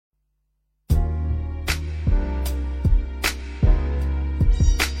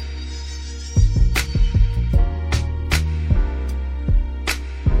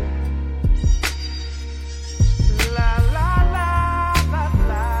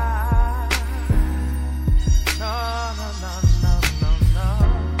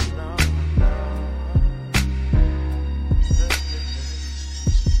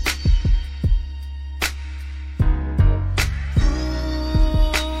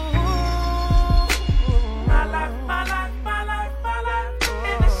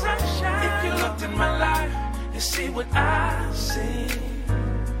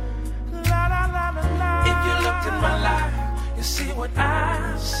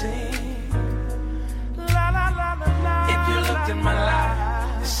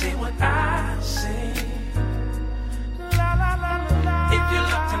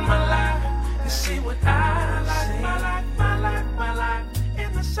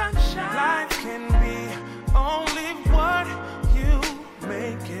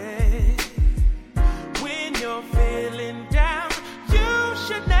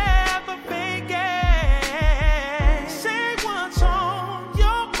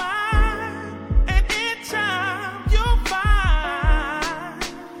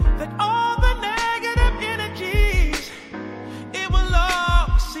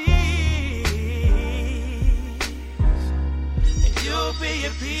be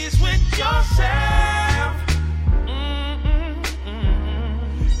at peace with yourself.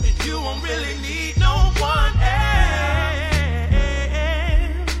 You won't really need no one else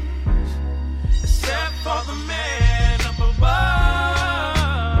except for the man up above,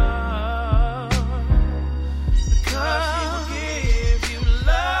 because he will give you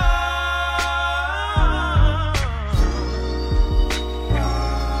love.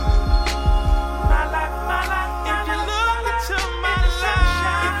 My life, if you look into my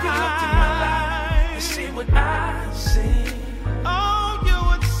life, if you looked in my life and see what I see.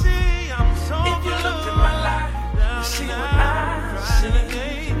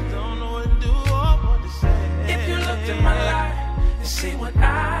 See what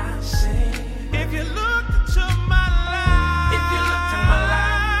I see. If you looked into my life, if you looked in my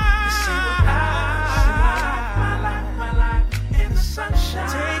life, you see what I see. My life in the sunshine.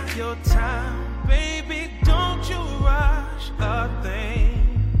 Take your time, baby. Don't you rush a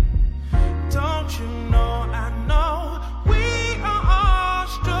thing. Don't you know I know we are all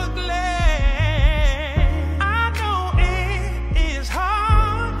struggling. I know it is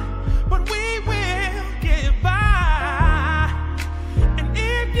hard, but we will get by.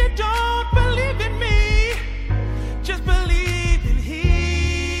 You don't believe in me, just believe in He.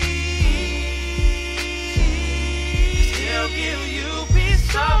 He'll give you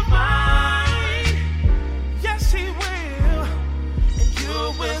peace of mind. Yes, He will, and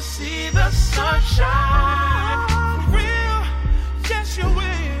you will see the sunshine. For real, yes, you will,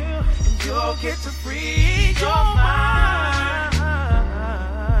 and you'll get to free your mind,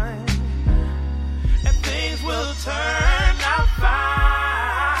 and things will turn out fine.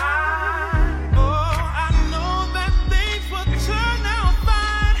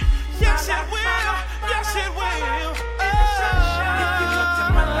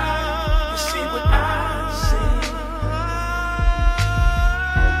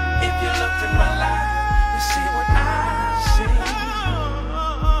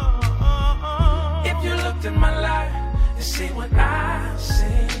 In my life, you see what I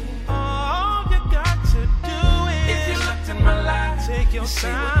see. All you got to do is, if you looked in my life, take your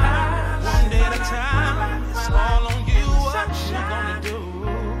time, one day at a time. It's all on you, what you gonna do.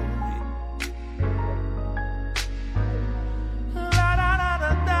 La da da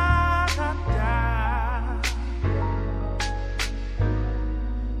da da da da.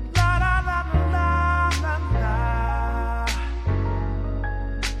 La da da da da da.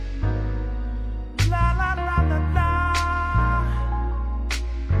 La la la la la.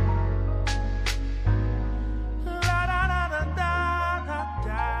 La da da da da da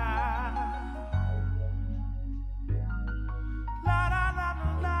da. La da da da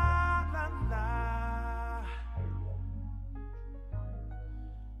la la la.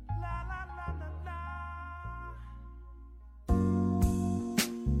 La la la la la.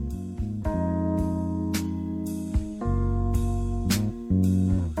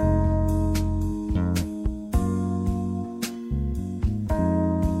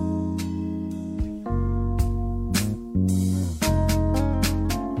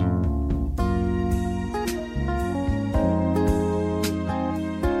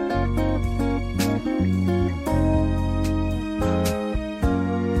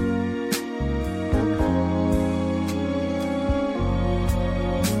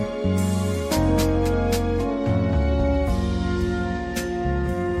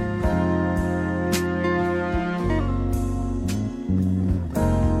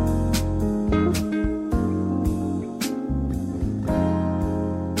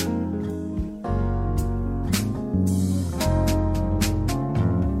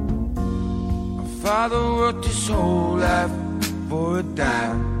 Father worked his whole life for a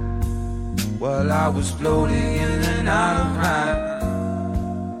dime, while I was floating in and out of mind.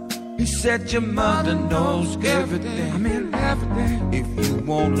 He said your mother knows everything, I mean everything. If you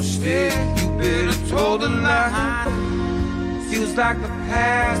wanna stay, you better toe the line. Feels like the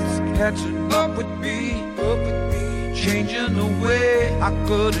past is catching up with me, changing the way I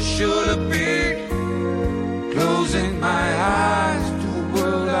coulda, shoulda been. Closing my eyes to a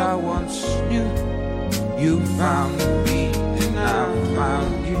world I once knew. You found me and I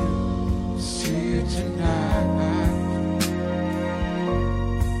found you. See you tonight.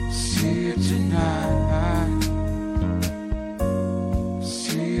 See you tonight.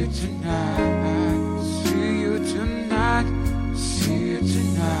 See you tonight. See you tonight. See you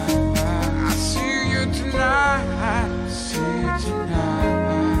tonight. I see you tonight. See you tonight.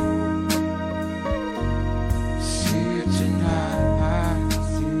 See you tonight.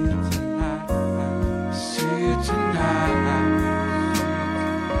 See you tonight. See you tonight.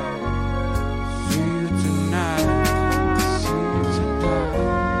 See you tonight. See you tonight.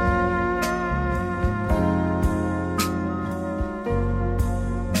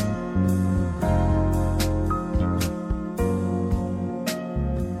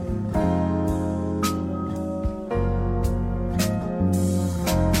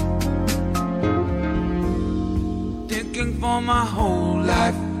 for my whole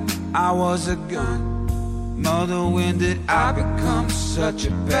life I was a gun. Mother, when did I become such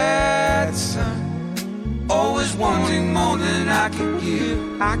a bad son? Always wanting more than I could give.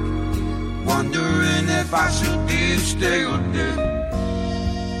 Wondering if I should either stay or live.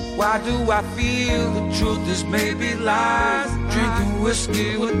 Why do I feel the truth is maybe lies? Drinking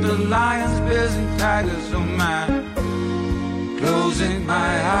whiskey with the lions, bears and tigers of mine. Closing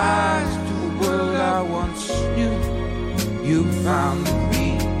my eyes to a world I once knew. You found me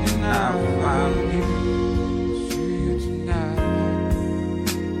and I found you. See you tonight.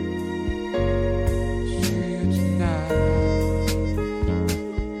 See you tonight.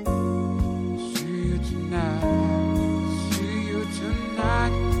 See you tonight. See you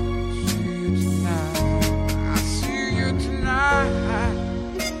tonight. See you tonight. I see you tonight.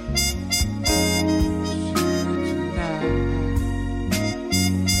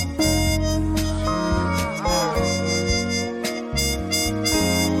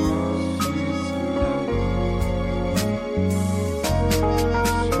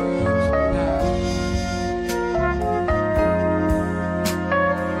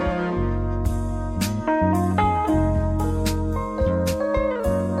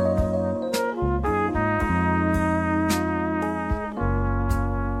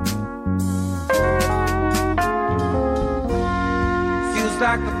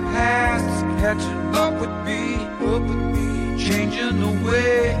 Like the past is catching up with me, changing the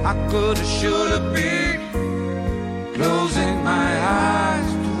way I could've, should've been. Closing my eyes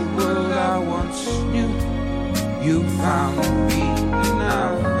to the world I once knew. You found me and I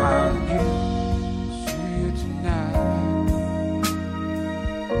found you. See you tonight.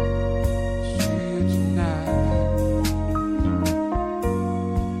 See you tonight.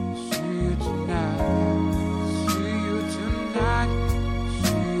 See you tonight. See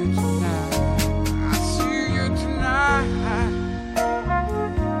you tonight.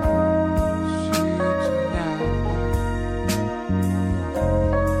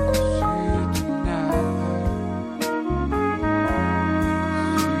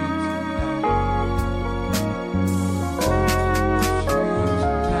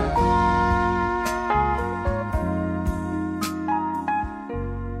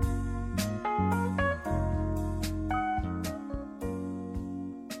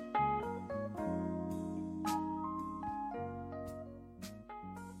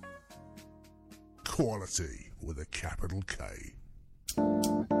 Quality with a capital K.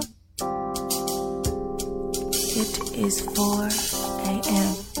 It is 4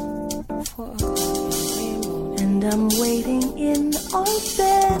 a.m. and I'm waiting in our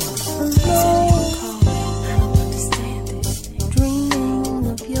bed alone, dreaming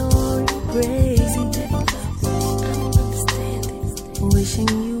of your embrace, wishing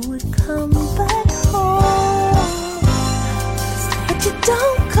you would come back home, but you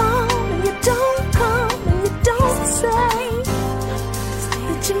don't come and you don't come and you don't say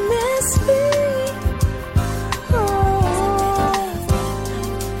that you miss me.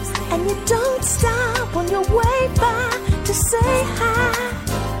 And you don't stop on your way by to say hi.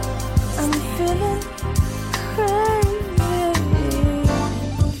 I'm feeling crazy.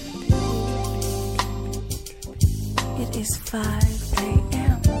 It is 5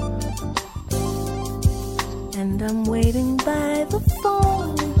 a.m. and I'm waiting by the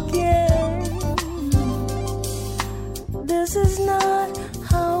phone again. This is not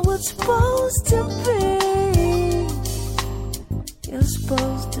how it's supposed to be. You're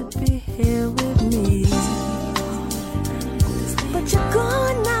supposed to be here with me, but you're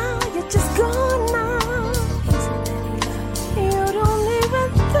gone now, you're just gone now. You don't even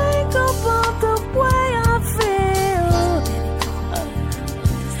think about the way I feel,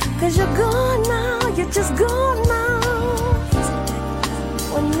 'cause you're gone now, you're just gone now.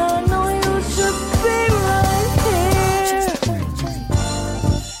 When I know you should be right here.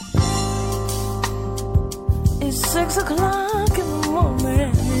 It's 6 o'clock in the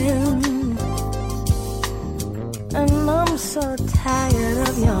morning, and I'm so tired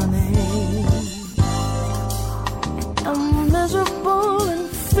of yawning. I'm miserable and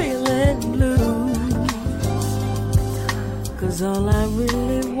feeling blue, 'cause all I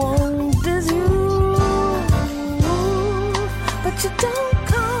really want is you. But you don't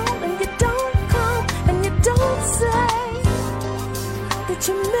come and you don't come and you don't say that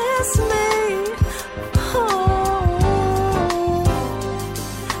you miss me.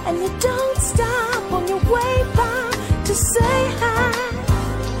 And you don't stop on your way by to say hi.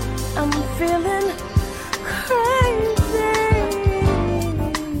 I'm feeling crazy.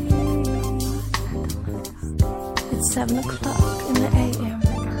 It's 7 o'clock in the a.m.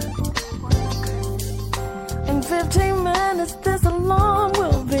 In 15 minutes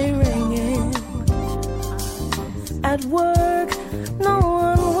at work, no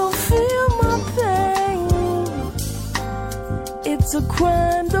one will feel my pain. It's a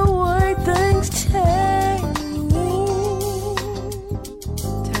crime the way things change.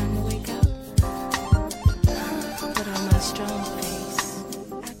 Time to wake up, put on my strong face,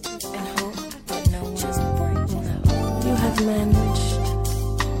 and hope that no one will know. You have managed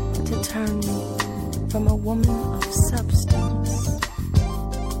to turn me from a woman of substance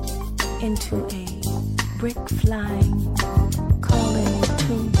into a brick flying, calling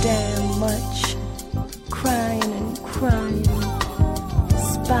too damn much, crying and crying,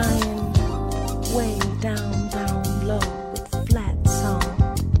 spying way down low with flat song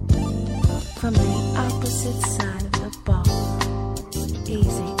from the opposite side of the bar,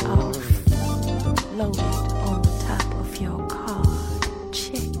 easy off, loaded on the top of your car,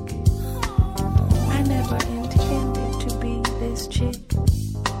 chick. I never intended to be this chick,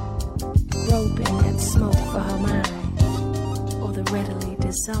 groping at smoke for her mind, or the readily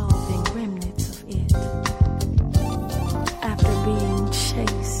dissolving remnants of it. After being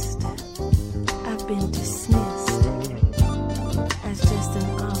chased, I've been dismissed as just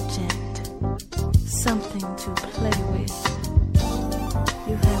an object, something to play with.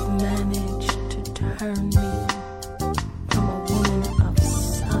 You have managed to turn me from a woman of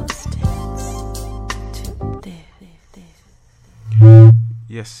substance to this.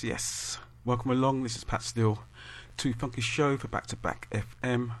 Yes. Welcome along. This is Pat Steele. Too Funky Show for Back to Back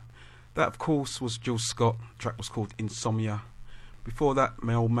FM. That, of course, was Jill Scott. The track was called Insomnia. Before that,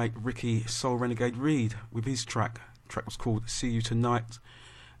 my old mate Ricky Soul Renegade Reed with his track. The track was called See You Tonight.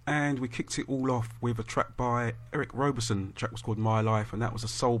 And we kicked it all off with a track by Eric Roberson. The track was called My Life, and that was a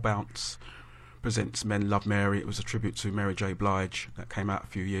Soul Bounce presents Men Love Mary. It was a tribute to Mary J. Blige that came out a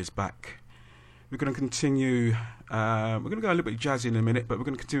few years back. We're going to continue. We're going to go a little bit jazzy in a minute, but we're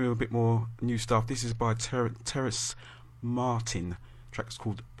going to continue with a bit more new stuff. This is by Terrace Martin. The track is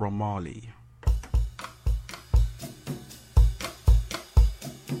called Bromali.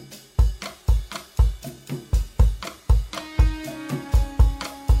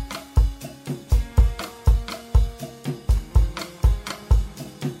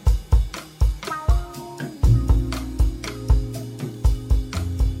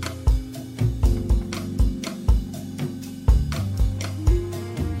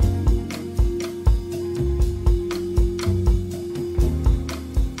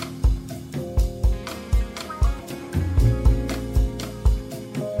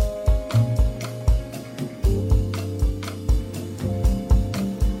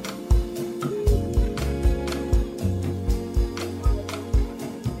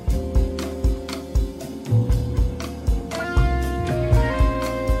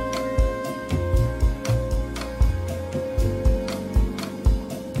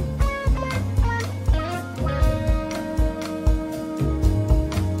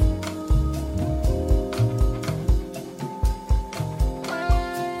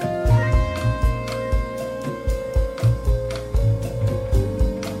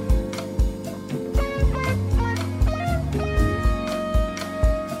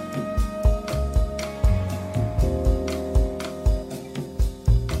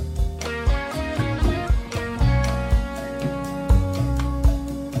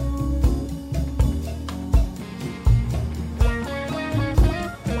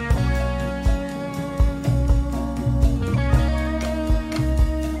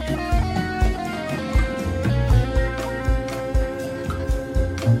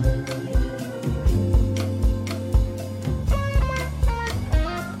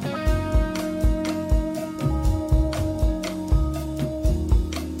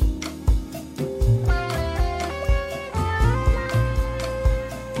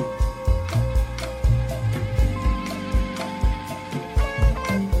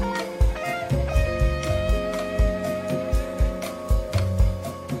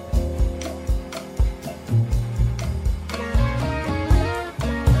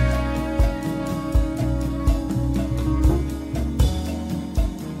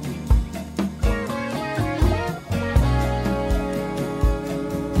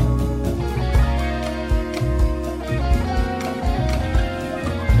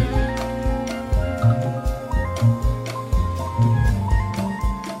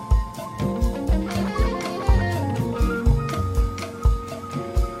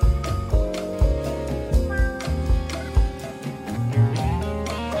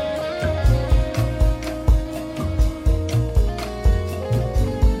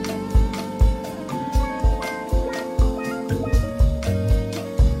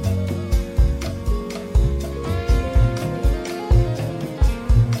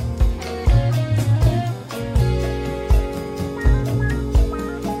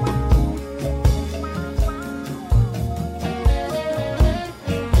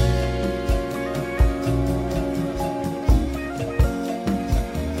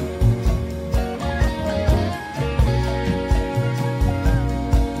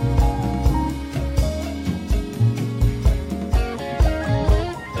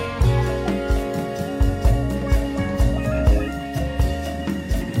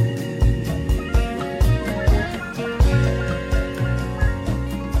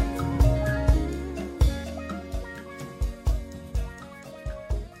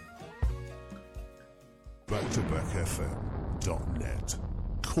 BackToBackFM.net.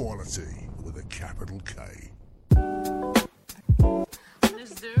 Quality with a capital K.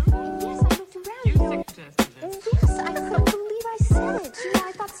 Miss Du? Yes, I looked around. You suggested it. Yes, I couldn't believe I said it.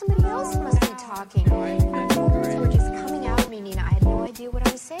 I thought somebody else must be talking. Words were just coming out of me, Nina. I had no idea what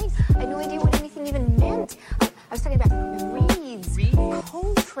I was saying. I had no idea what anything even meant. I was talking about Reeds.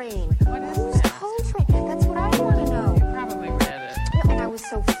 Coltrane. What is Who's that? Coltrane? That's what I want to know. You probably read it. No, and I was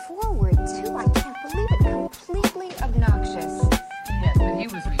so forward, too. I can't believe it. Completely obnoxious. Yes, but he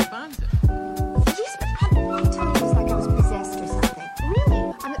was responsive. Yes, but I'm telling you, it was like I was possessed or something.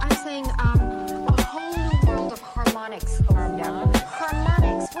 Really? I'm saying, a whole new world of harmonics opened up.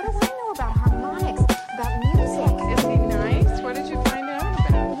 Harmonics. What do I know about harmonics? About music? Is he nice? What did you find out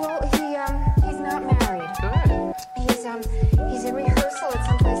about? Well, he's not married. Good. He's in rehearsal at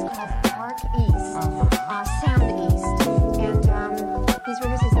some place called Park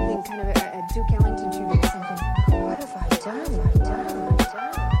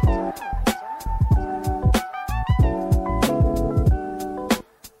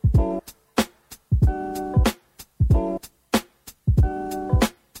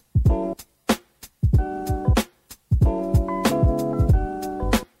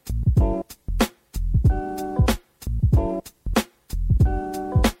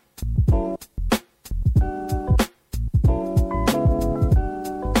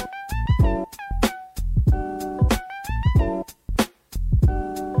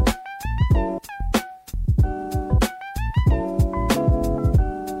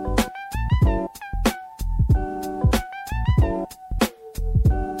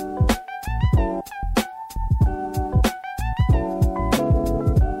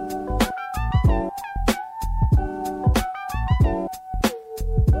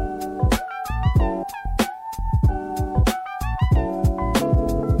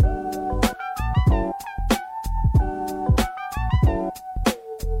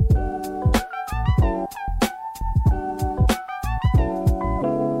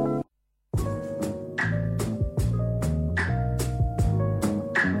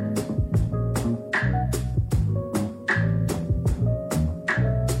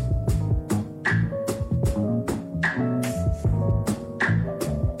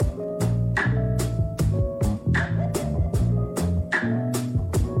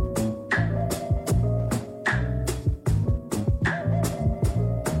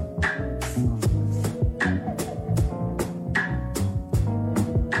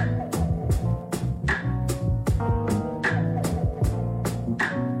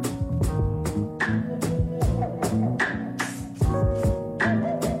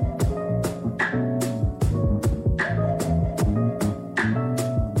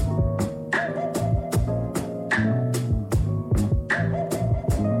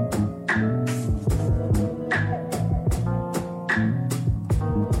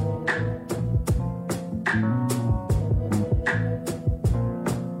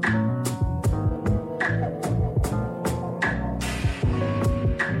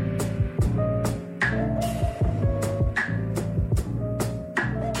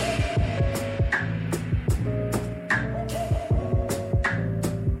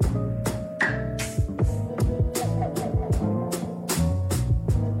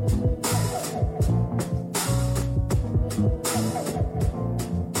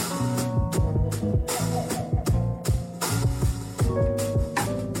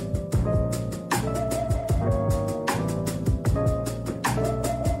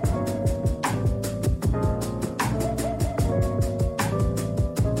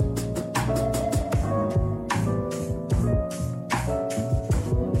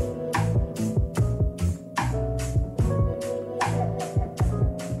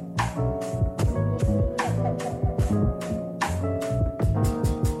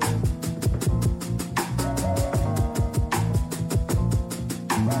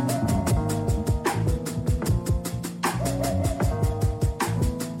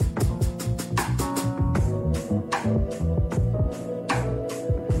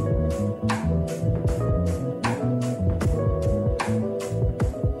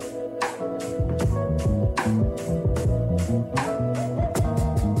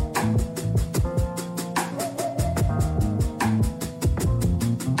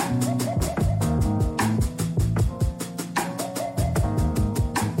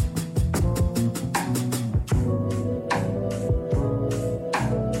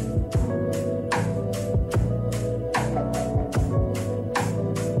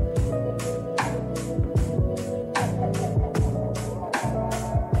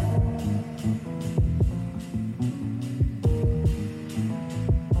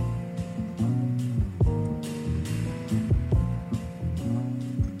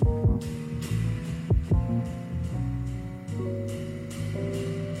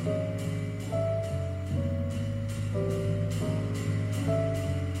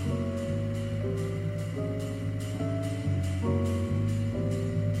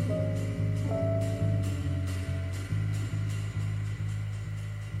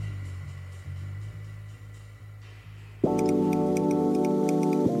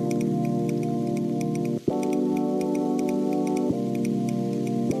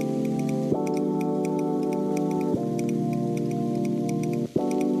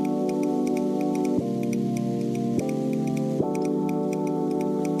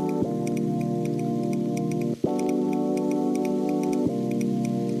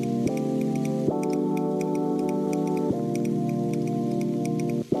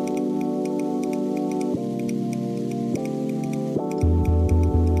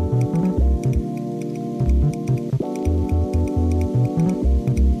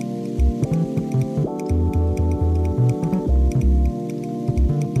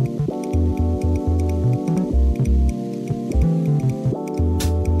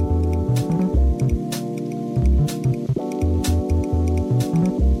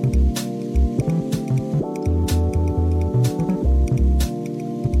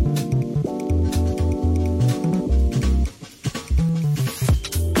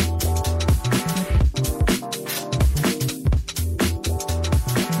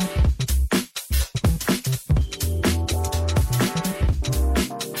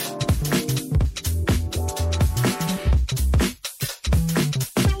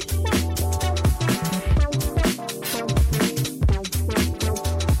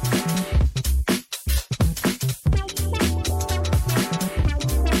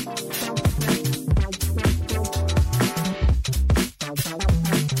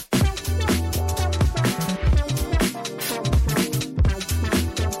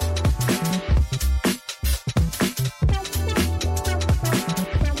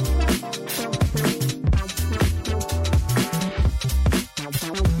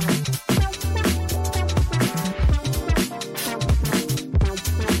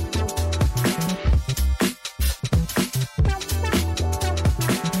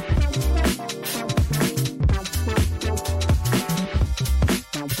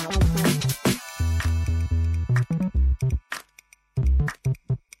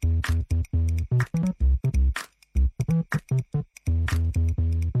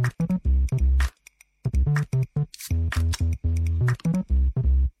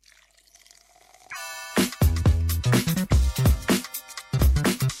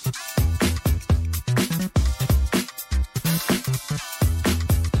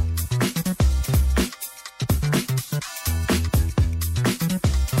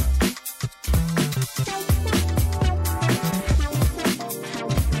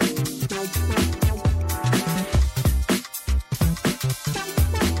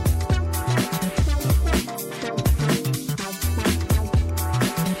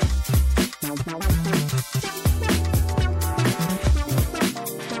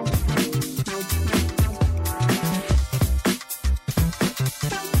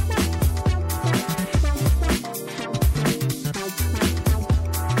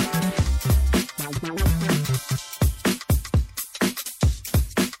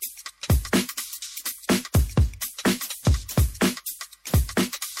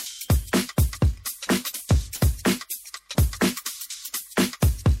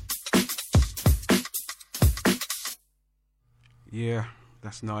Yeah,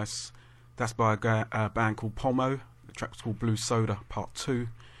 that's nice. That's by a band called Pomo. The track was called Blue Soda Part 2.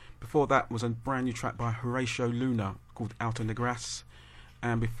 Before that was a brand new track by Horatio Luna called Out in the Grass.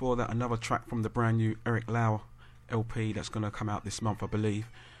 And before that, another track from the brand new Eric Lau LP that's going to come out this month, I believe.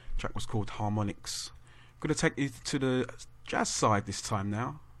 The track was called Harmonics. I'm going to take you to the jazz side this time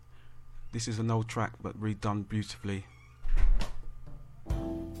now. This is an old track but redone beautifully.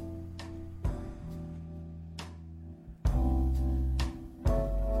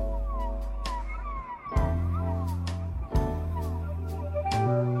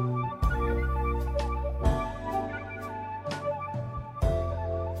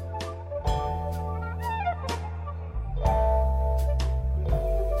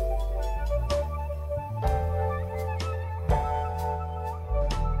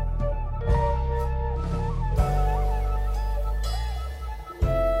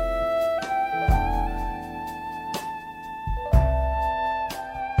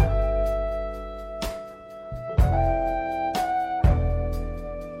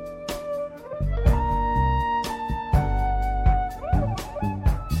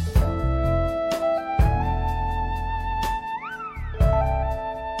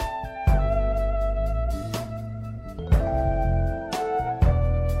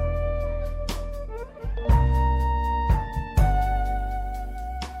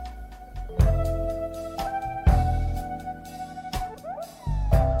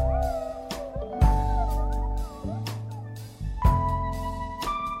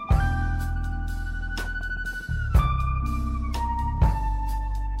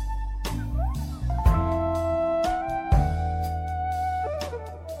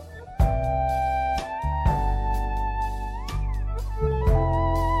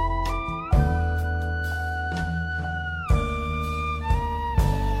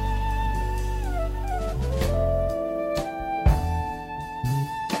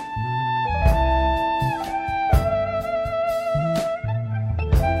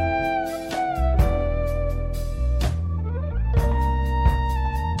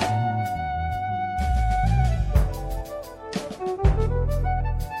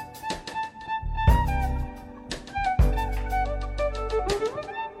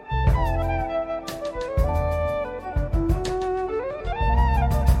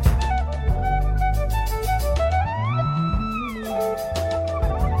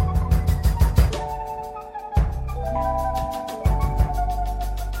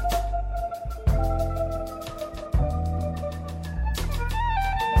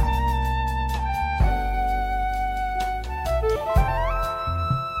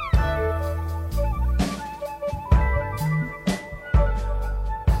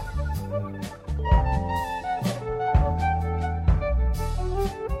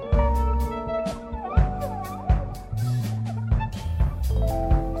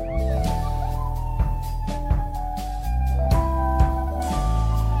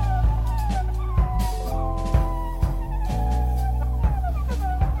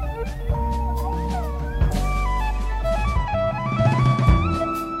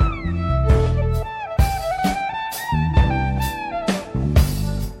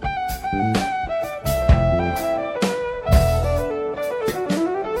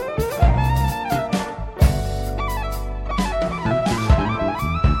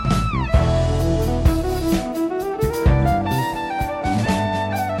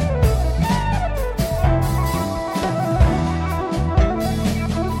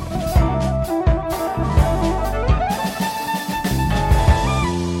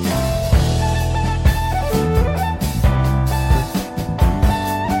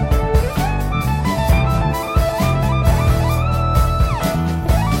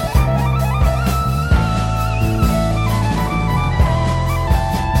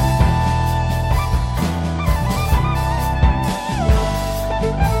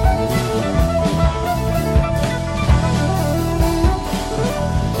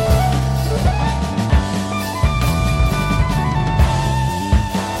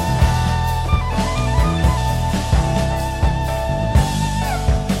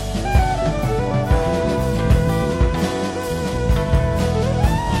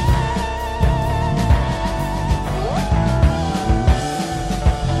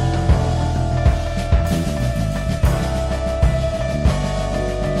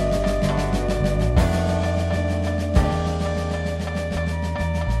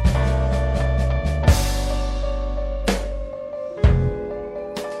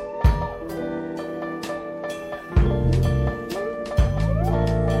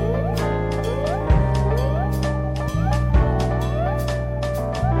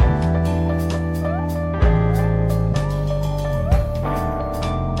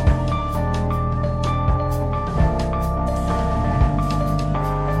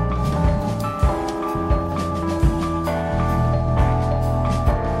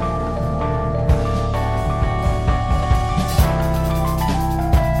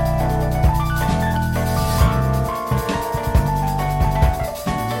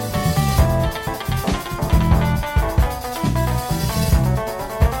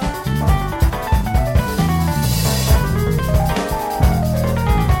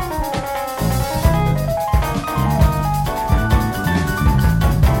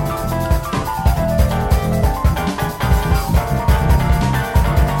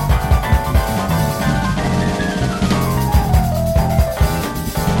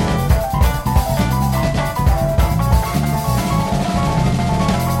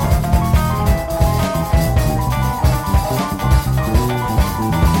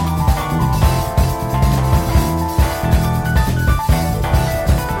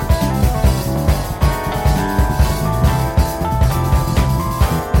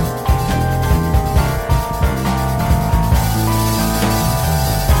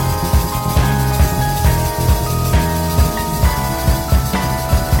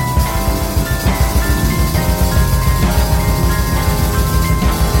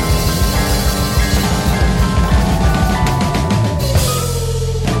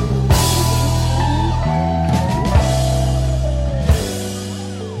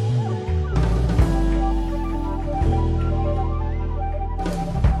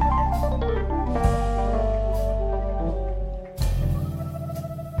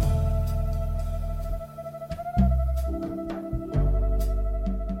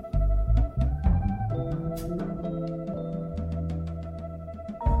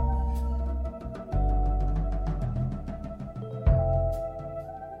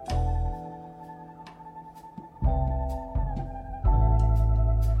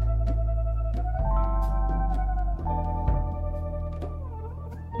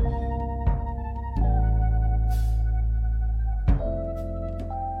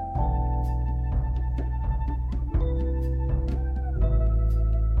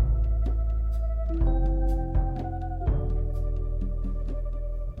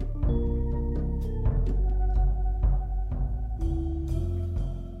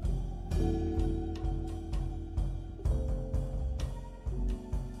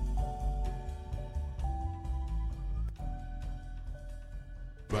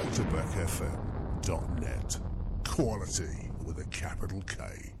 back-to-backfm.net. Quality with a capital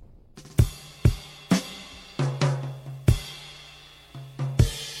K.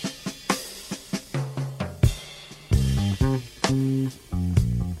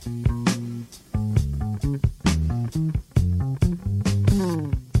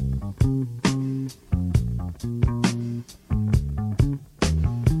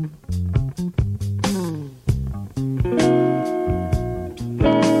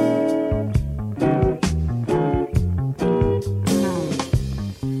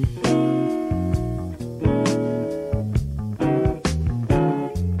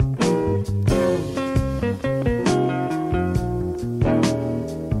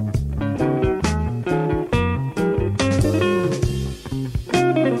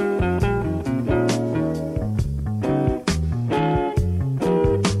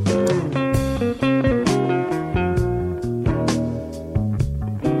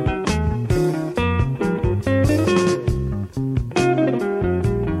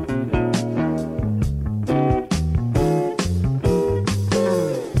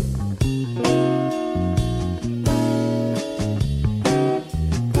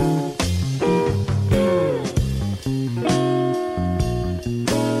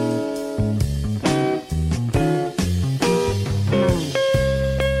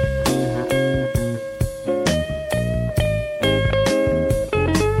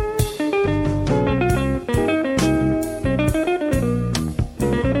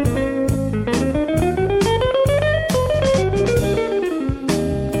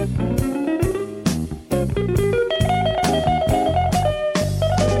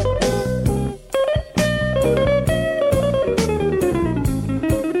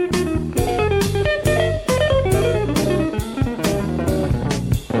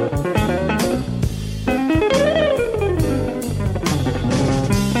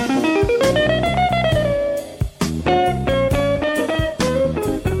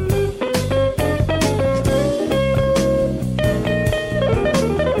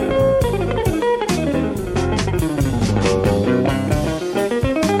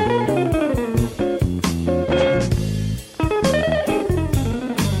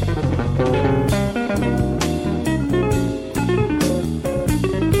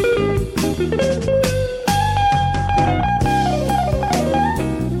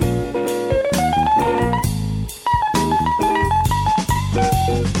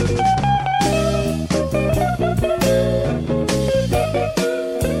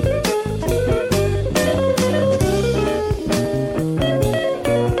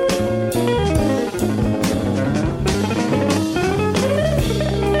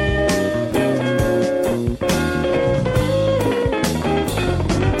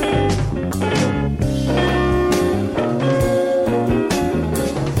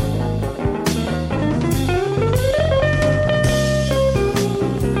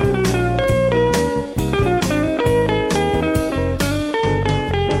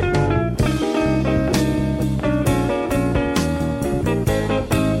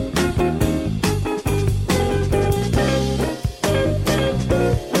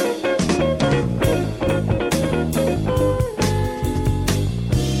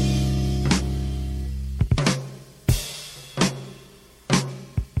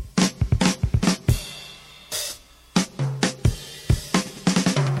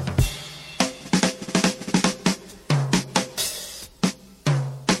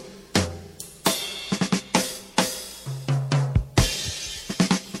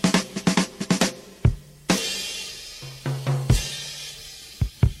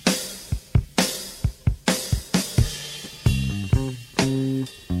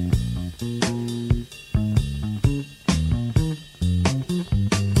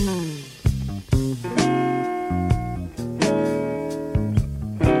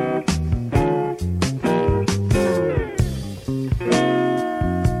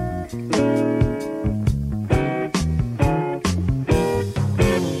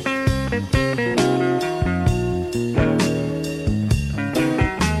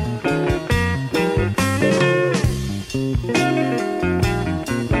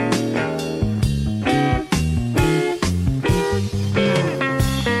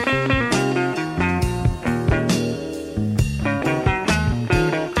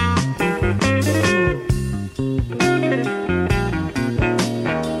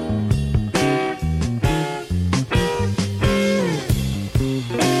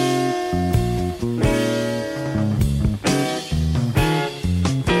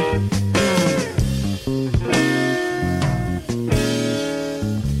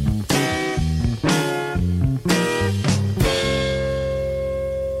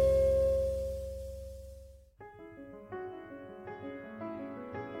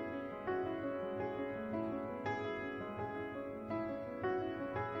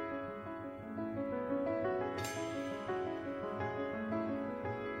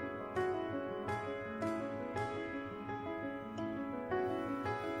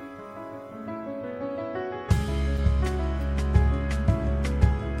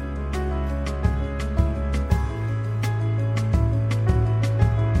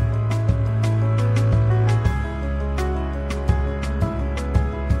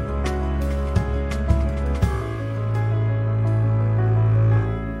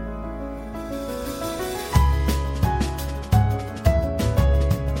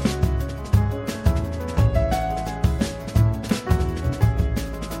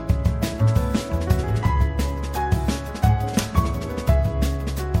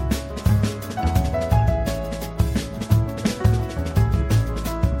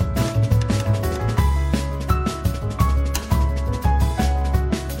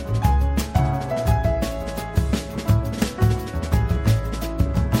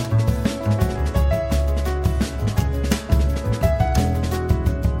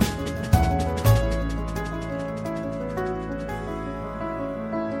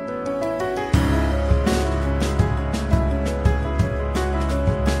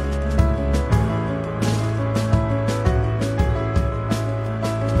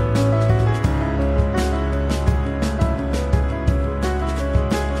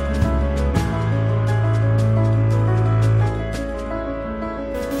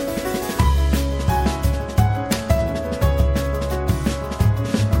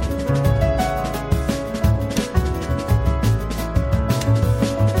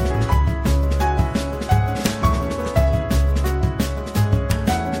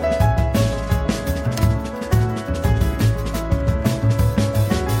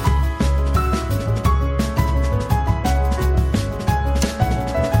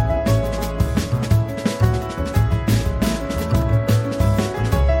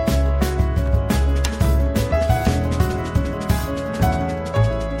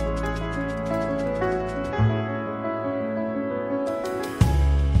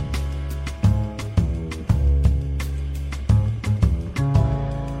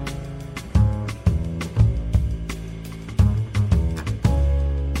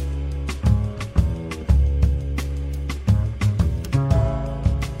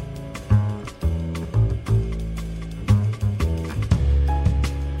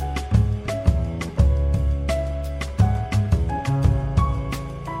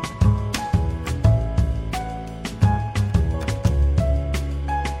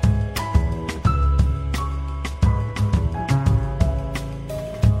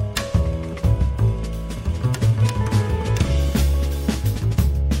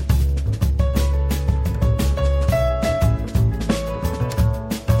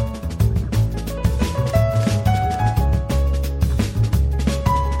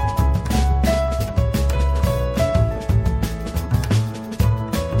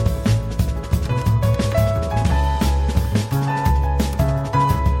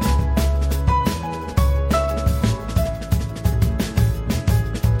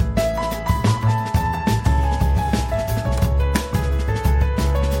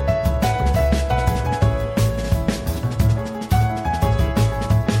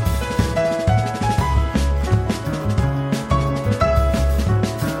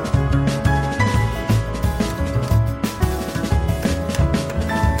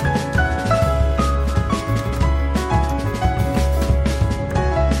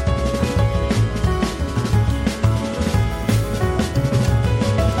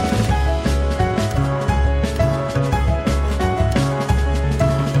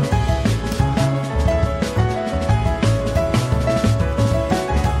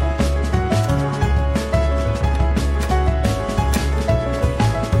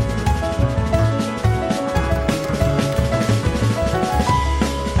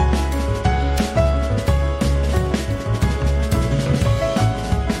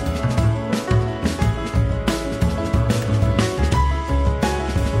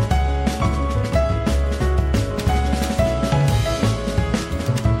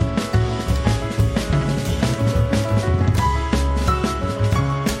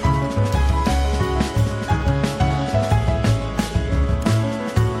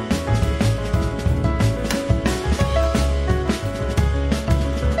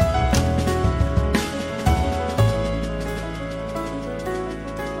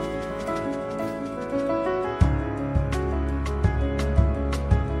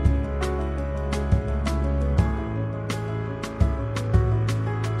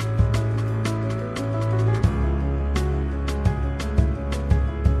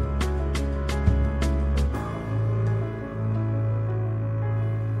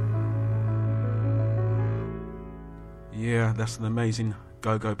 Australia. That's an amazing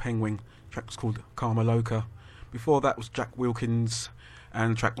Go-Go Penguin. The track was called Karma Loca. Before that was Jack Wilkins,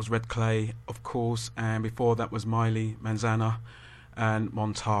 and the track was Red Clay, of course. And before that was Miley, Manzana, and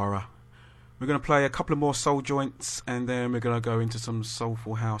Montara. We're going to play a couple of more soul joints, and then we're going to go into some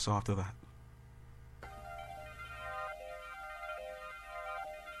soulful house after that.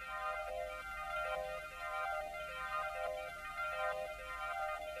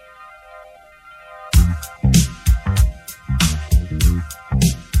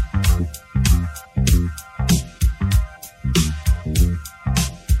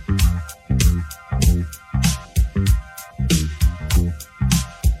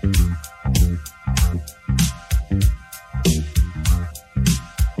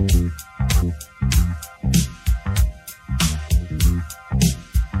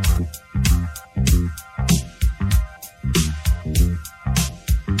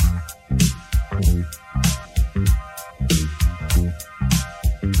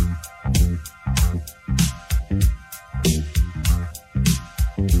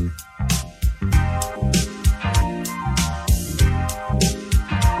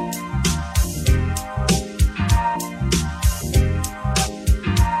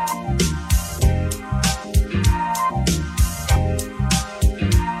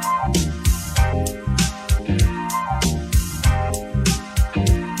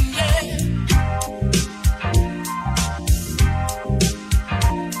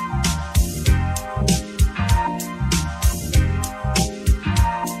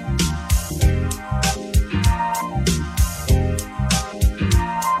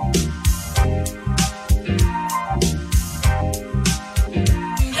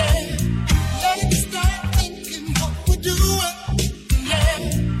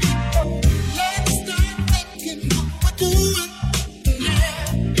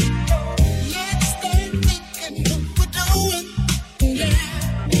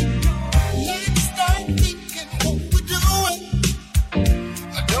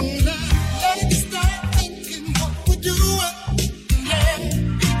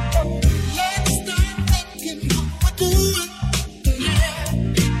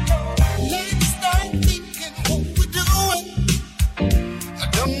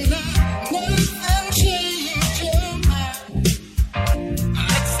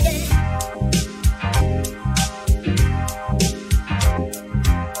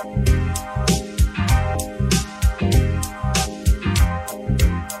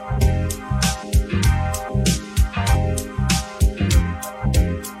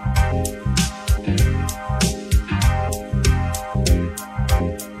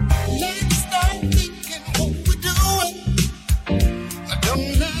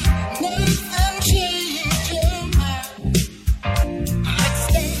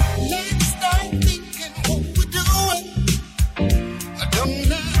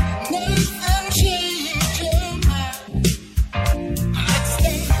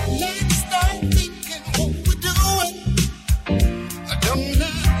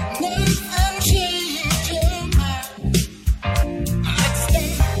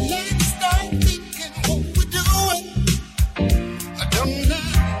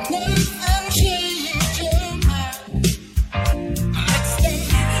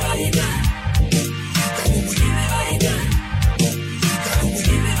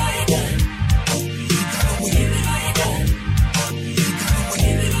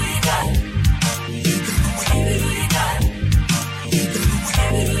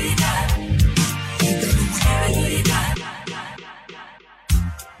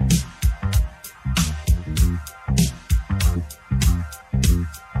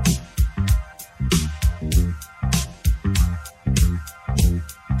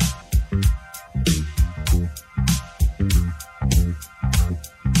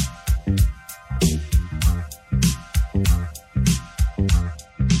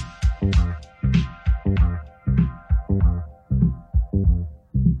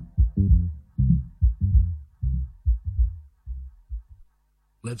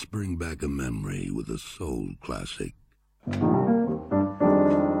 Let's bring back a memory with a soul classic.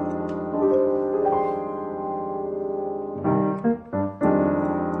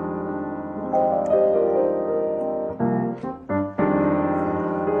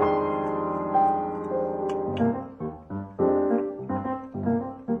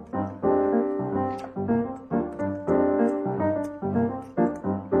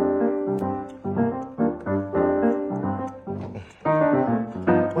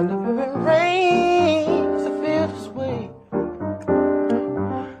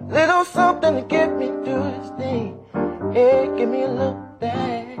 Give me a look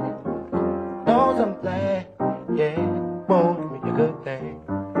that knows I'm glad, yeah. won't be a good thing.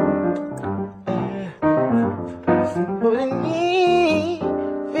 But in me,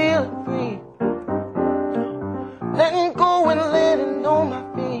 feeling free, letting go and letting on my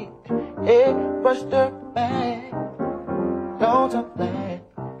feet. Yeah, brush the back, don't I'm glad.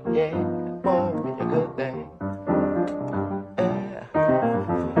 Yeah, it won't be a good thing.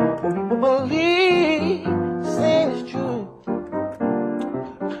 When people believe sin is true,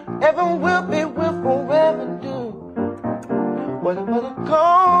 heaven will be will forever do. Whatever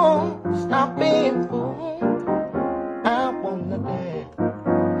comes, stop being fool. I wanna dance,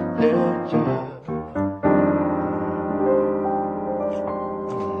 little child.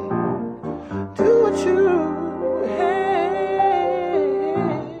 Do what you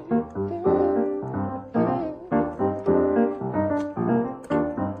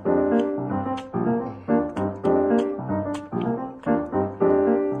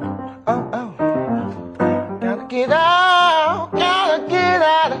Gotta get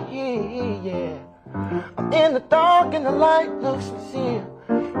out of here, yeah. I'm in the dark and the light looks sincere.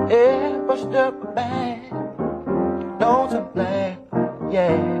 Yeah, brushed up my back, don't I'm glad.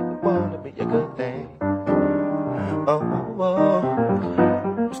 Yeah, it wanna be a good thing.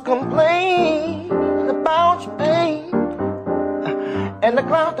 Just complain about your pain, and the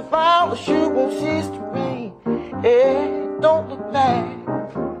cloud to follow you won't cease to rain. Yeah, don't look back,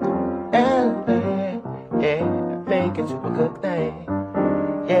 and yeah, make it to a good thing.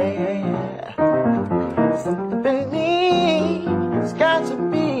 Yeah. Something in me has got to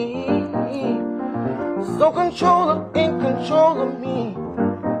be so in control of me.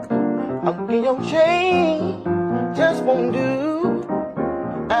 I'm in your chain, just won't do.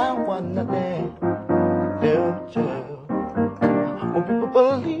 I wanna dance, little child. When people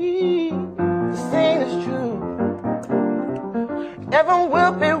believe the saying is true, heaven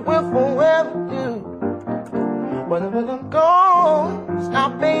will forever do. Whenever I'm gone,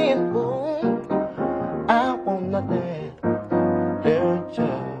 stop being fool. I wanna dance, little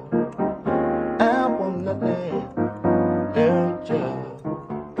child. I wanna dance, little child.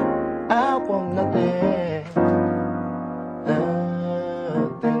 I wanna dance,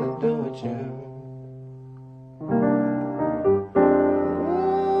 nothing to do with you.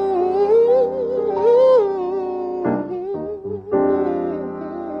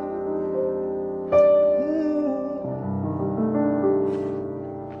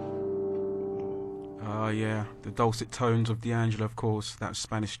 Yeah, the dulcet tones of D'Angelo, of course. That was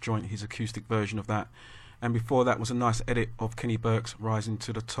Spanish Joint, his acoustic version of that. And before that was a nice edit of Kenny Burke's Rising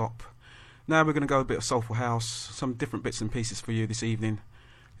to the Top. Now we're going to go a bit of soulful house, some different bits and pieces for you this evening.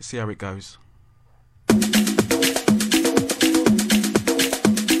 Let's see how it goes.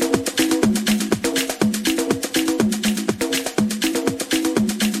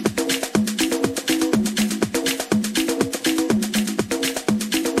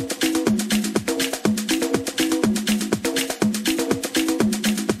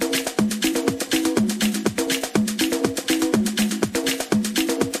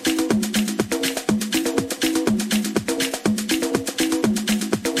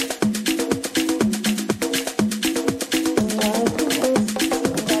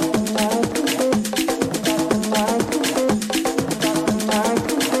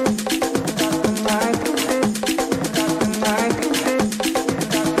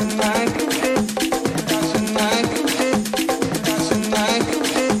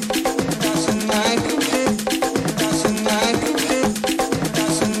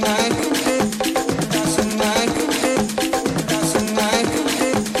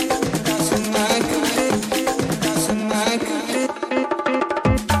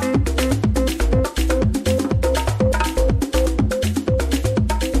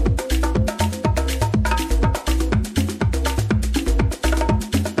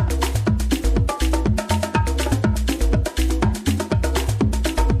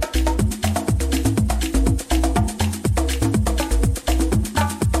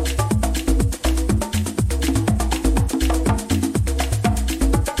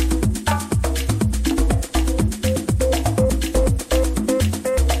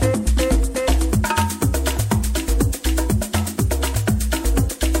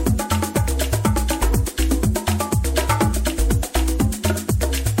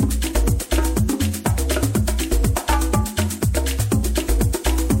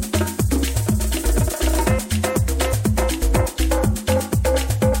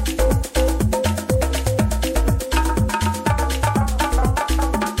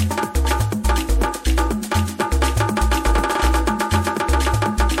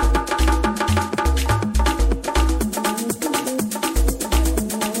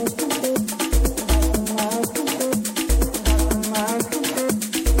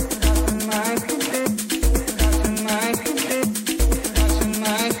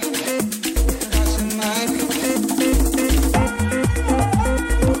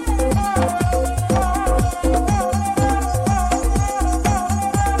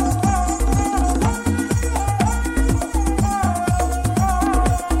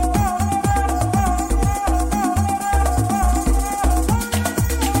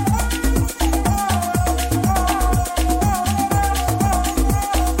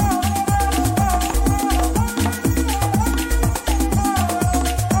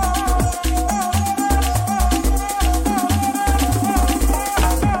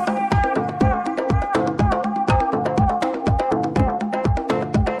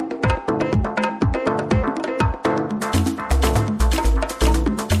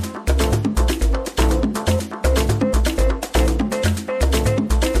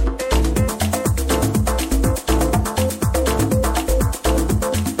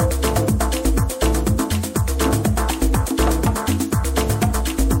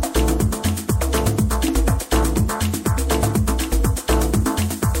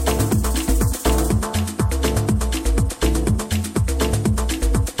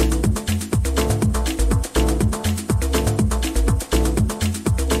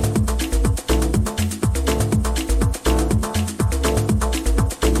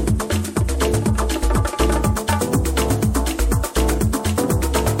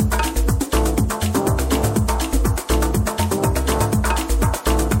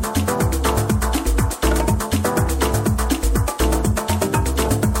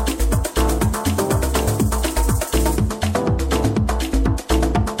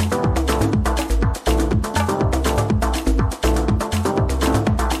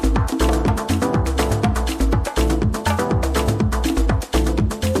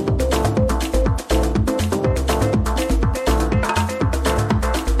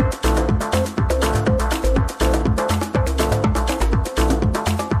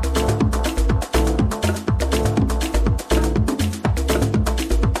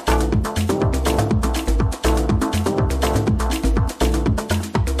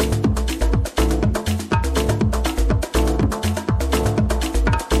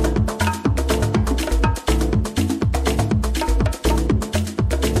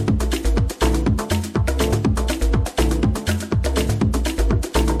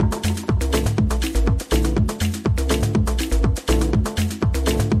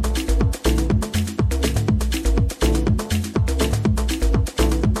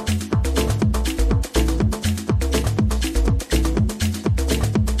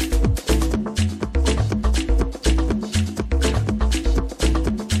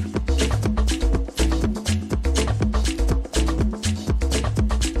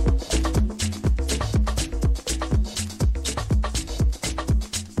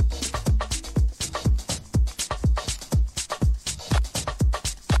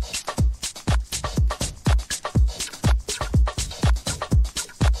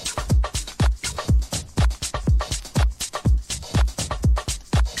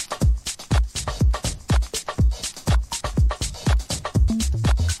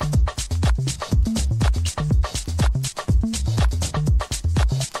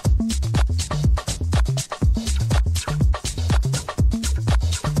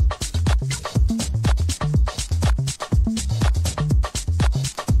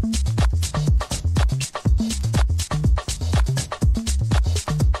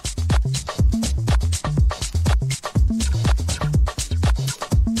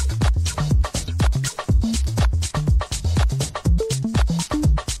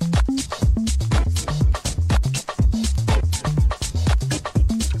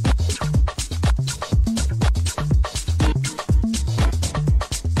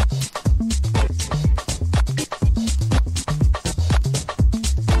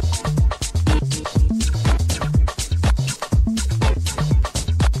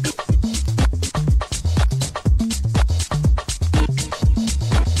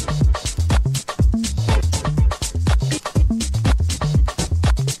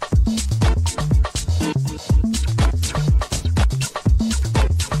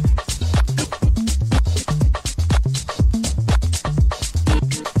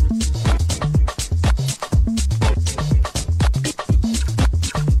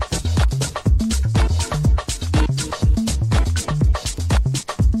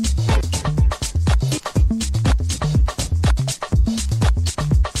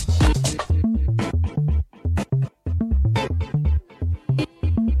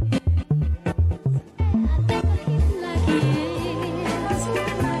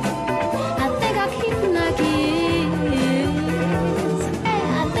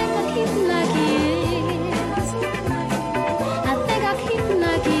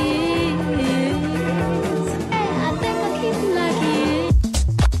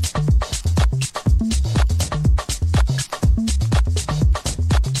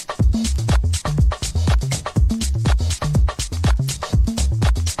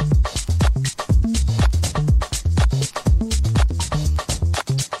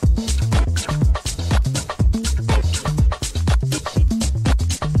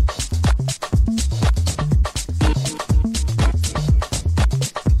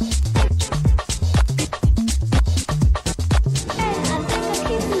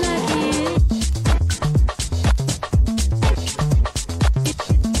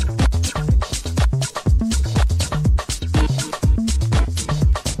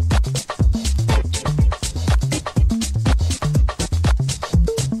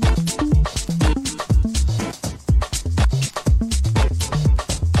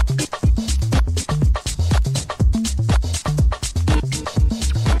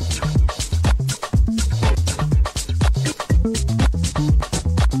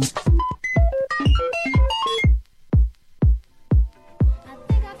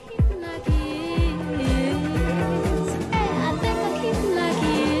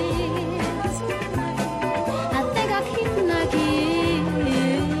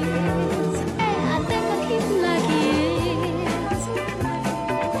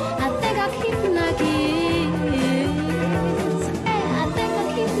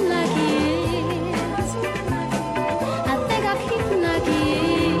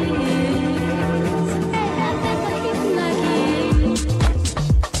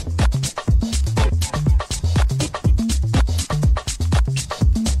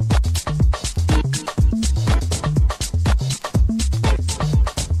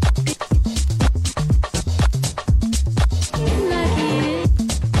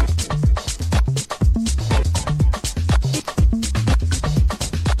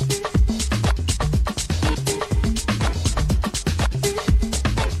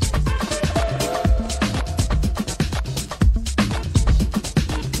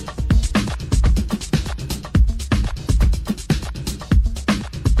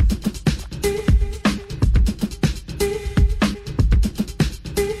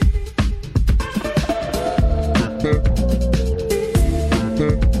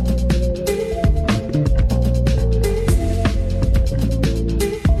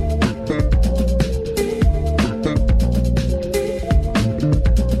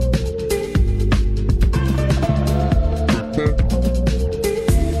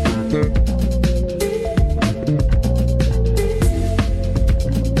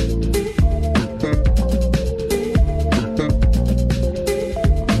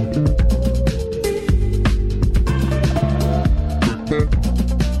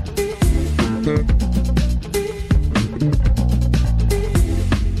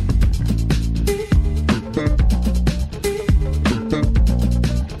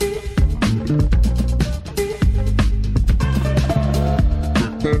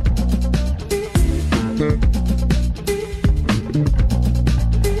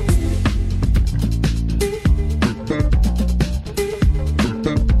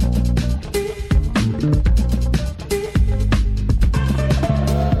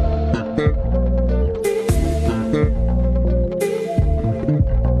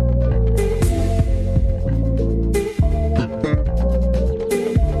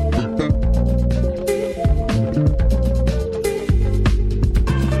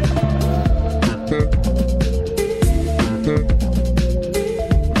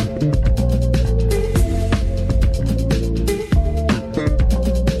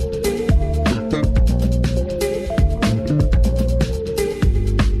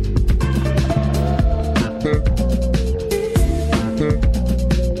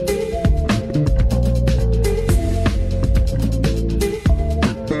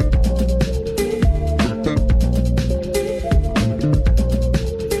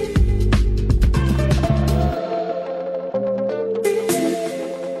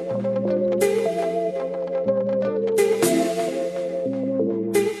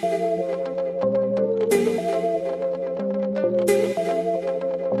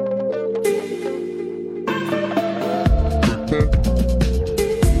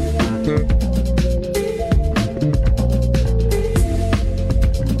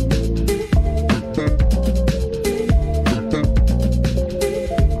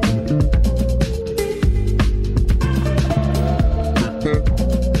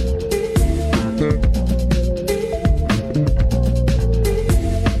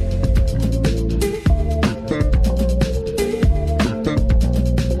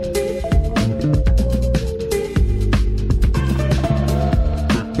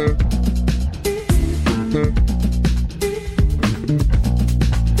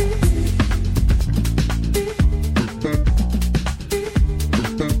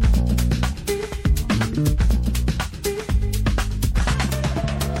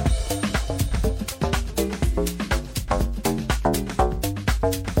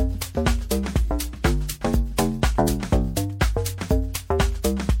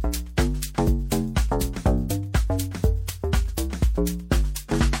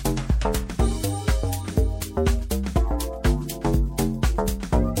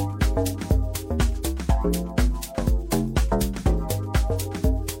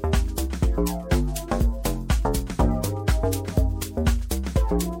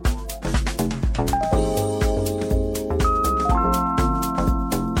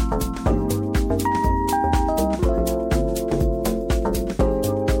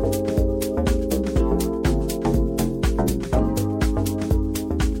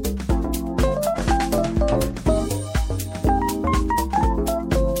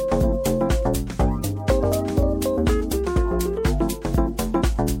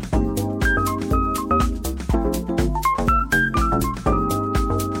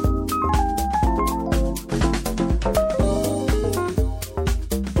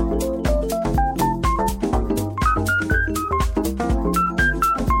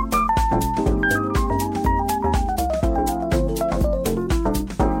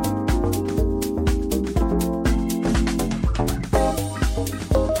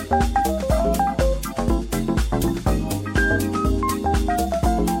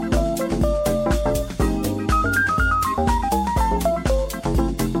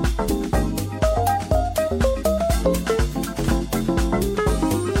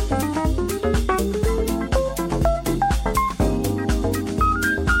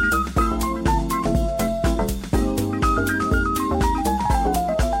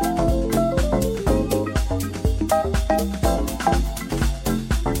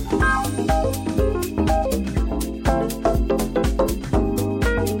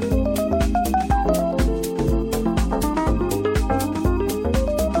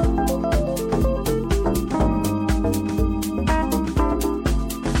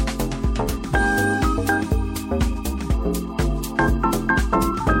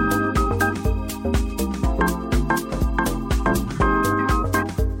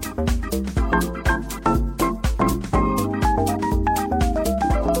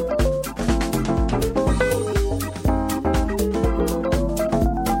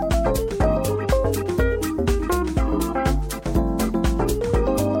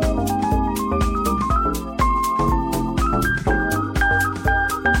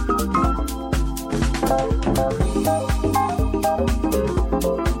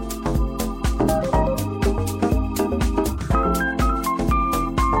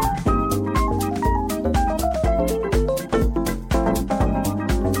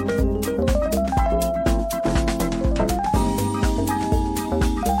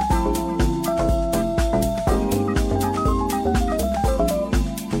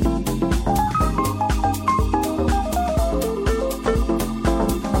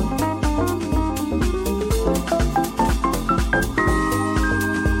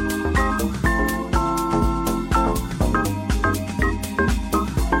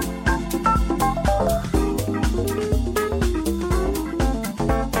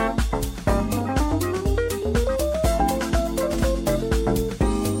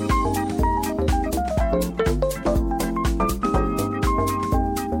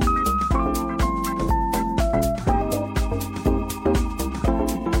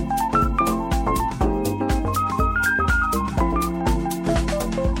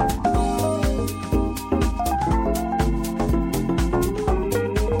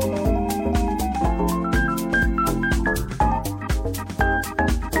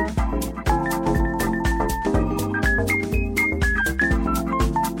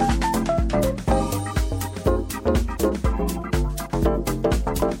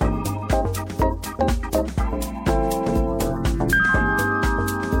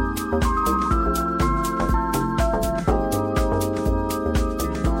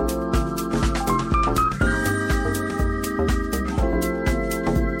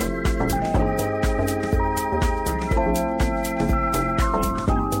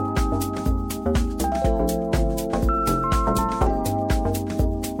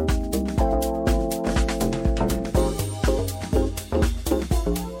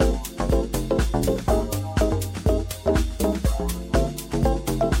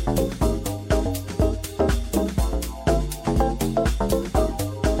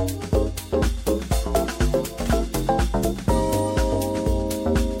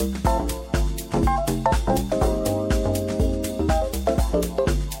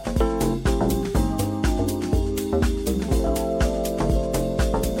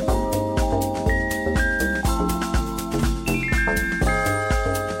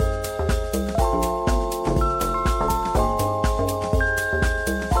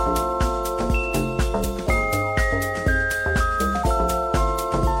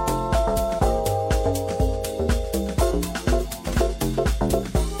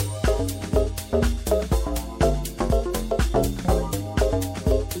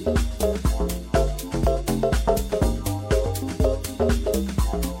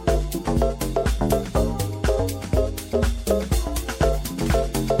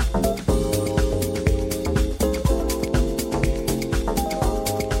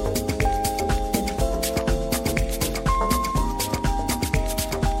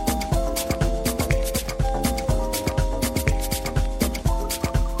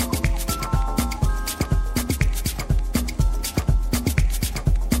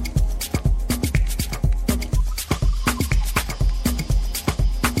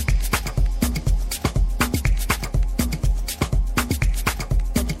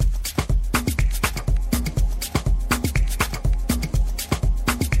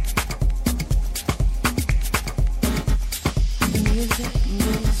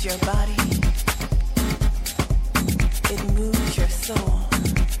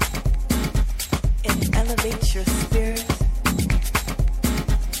 elevates your spirit.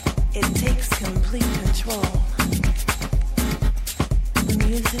 It takes complete control. The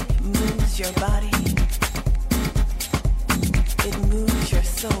music moves your body. It moves your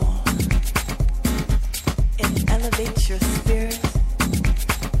soul. It elevates your spirit.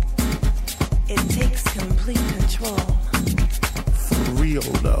 It takes complete control. For real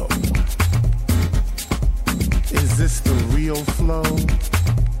though, is this the real flow?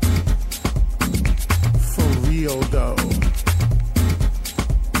 For real though,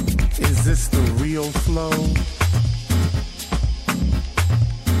 is this the real flow?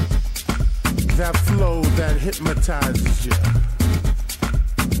 That flow that hypnotizes you,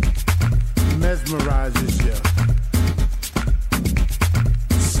 mesmerizes you,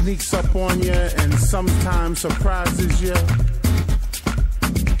 sneaks up on you and sometimes surprises you.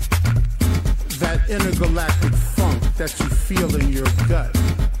 That intergalactic funk that you feel in your gut,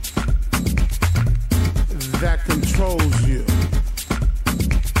 that controls you,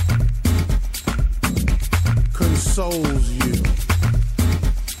 consoles you,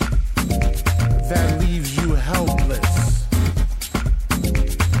 that leaves you helpless,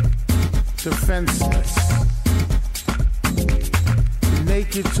 defenseless,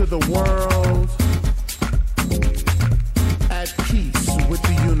 naked to the world, at peace with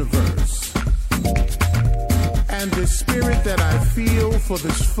the universe. And the spirit that I feel for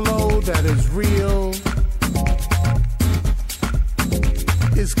this flow that is real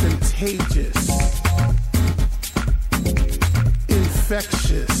is contagious,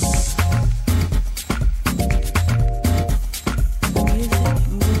 infectious. The music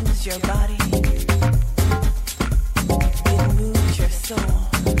moves your body. It moves your soul.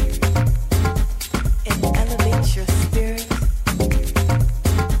 It elevates your spirit.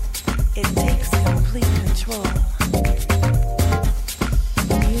 It takes complete control.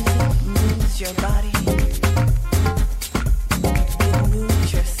 The music moves your body. It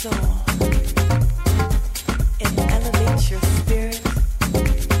moves your soul. It elevates your spirit.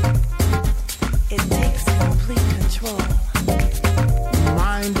 It takes complete control.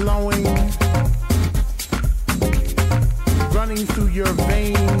 Mind-blowing, running through your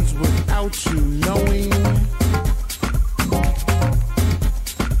veins without you knowing.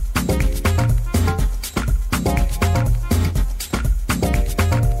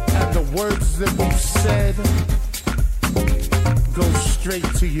 And the words that we've said go straight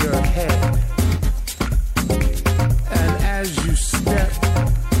to your head. And as you step,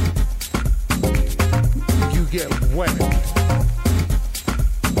 you get wet.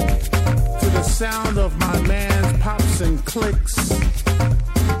 To the sound of my man's pops and clicks,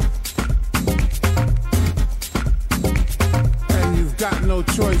 and you've got no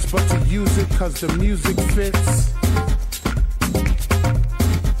choice but to use it cause the music fits,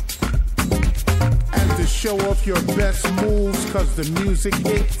 and to show off your best moves cause the music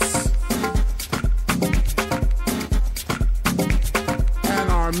hits.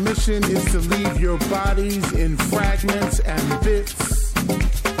 And our mission is to leave your bodies in fragments and bits,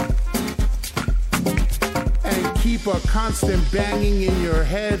 and keep a constant banging in your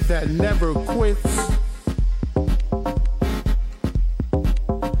head that never quits.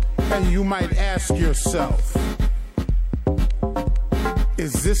 And you might ask yourself,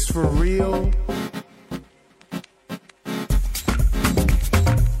 is this for real?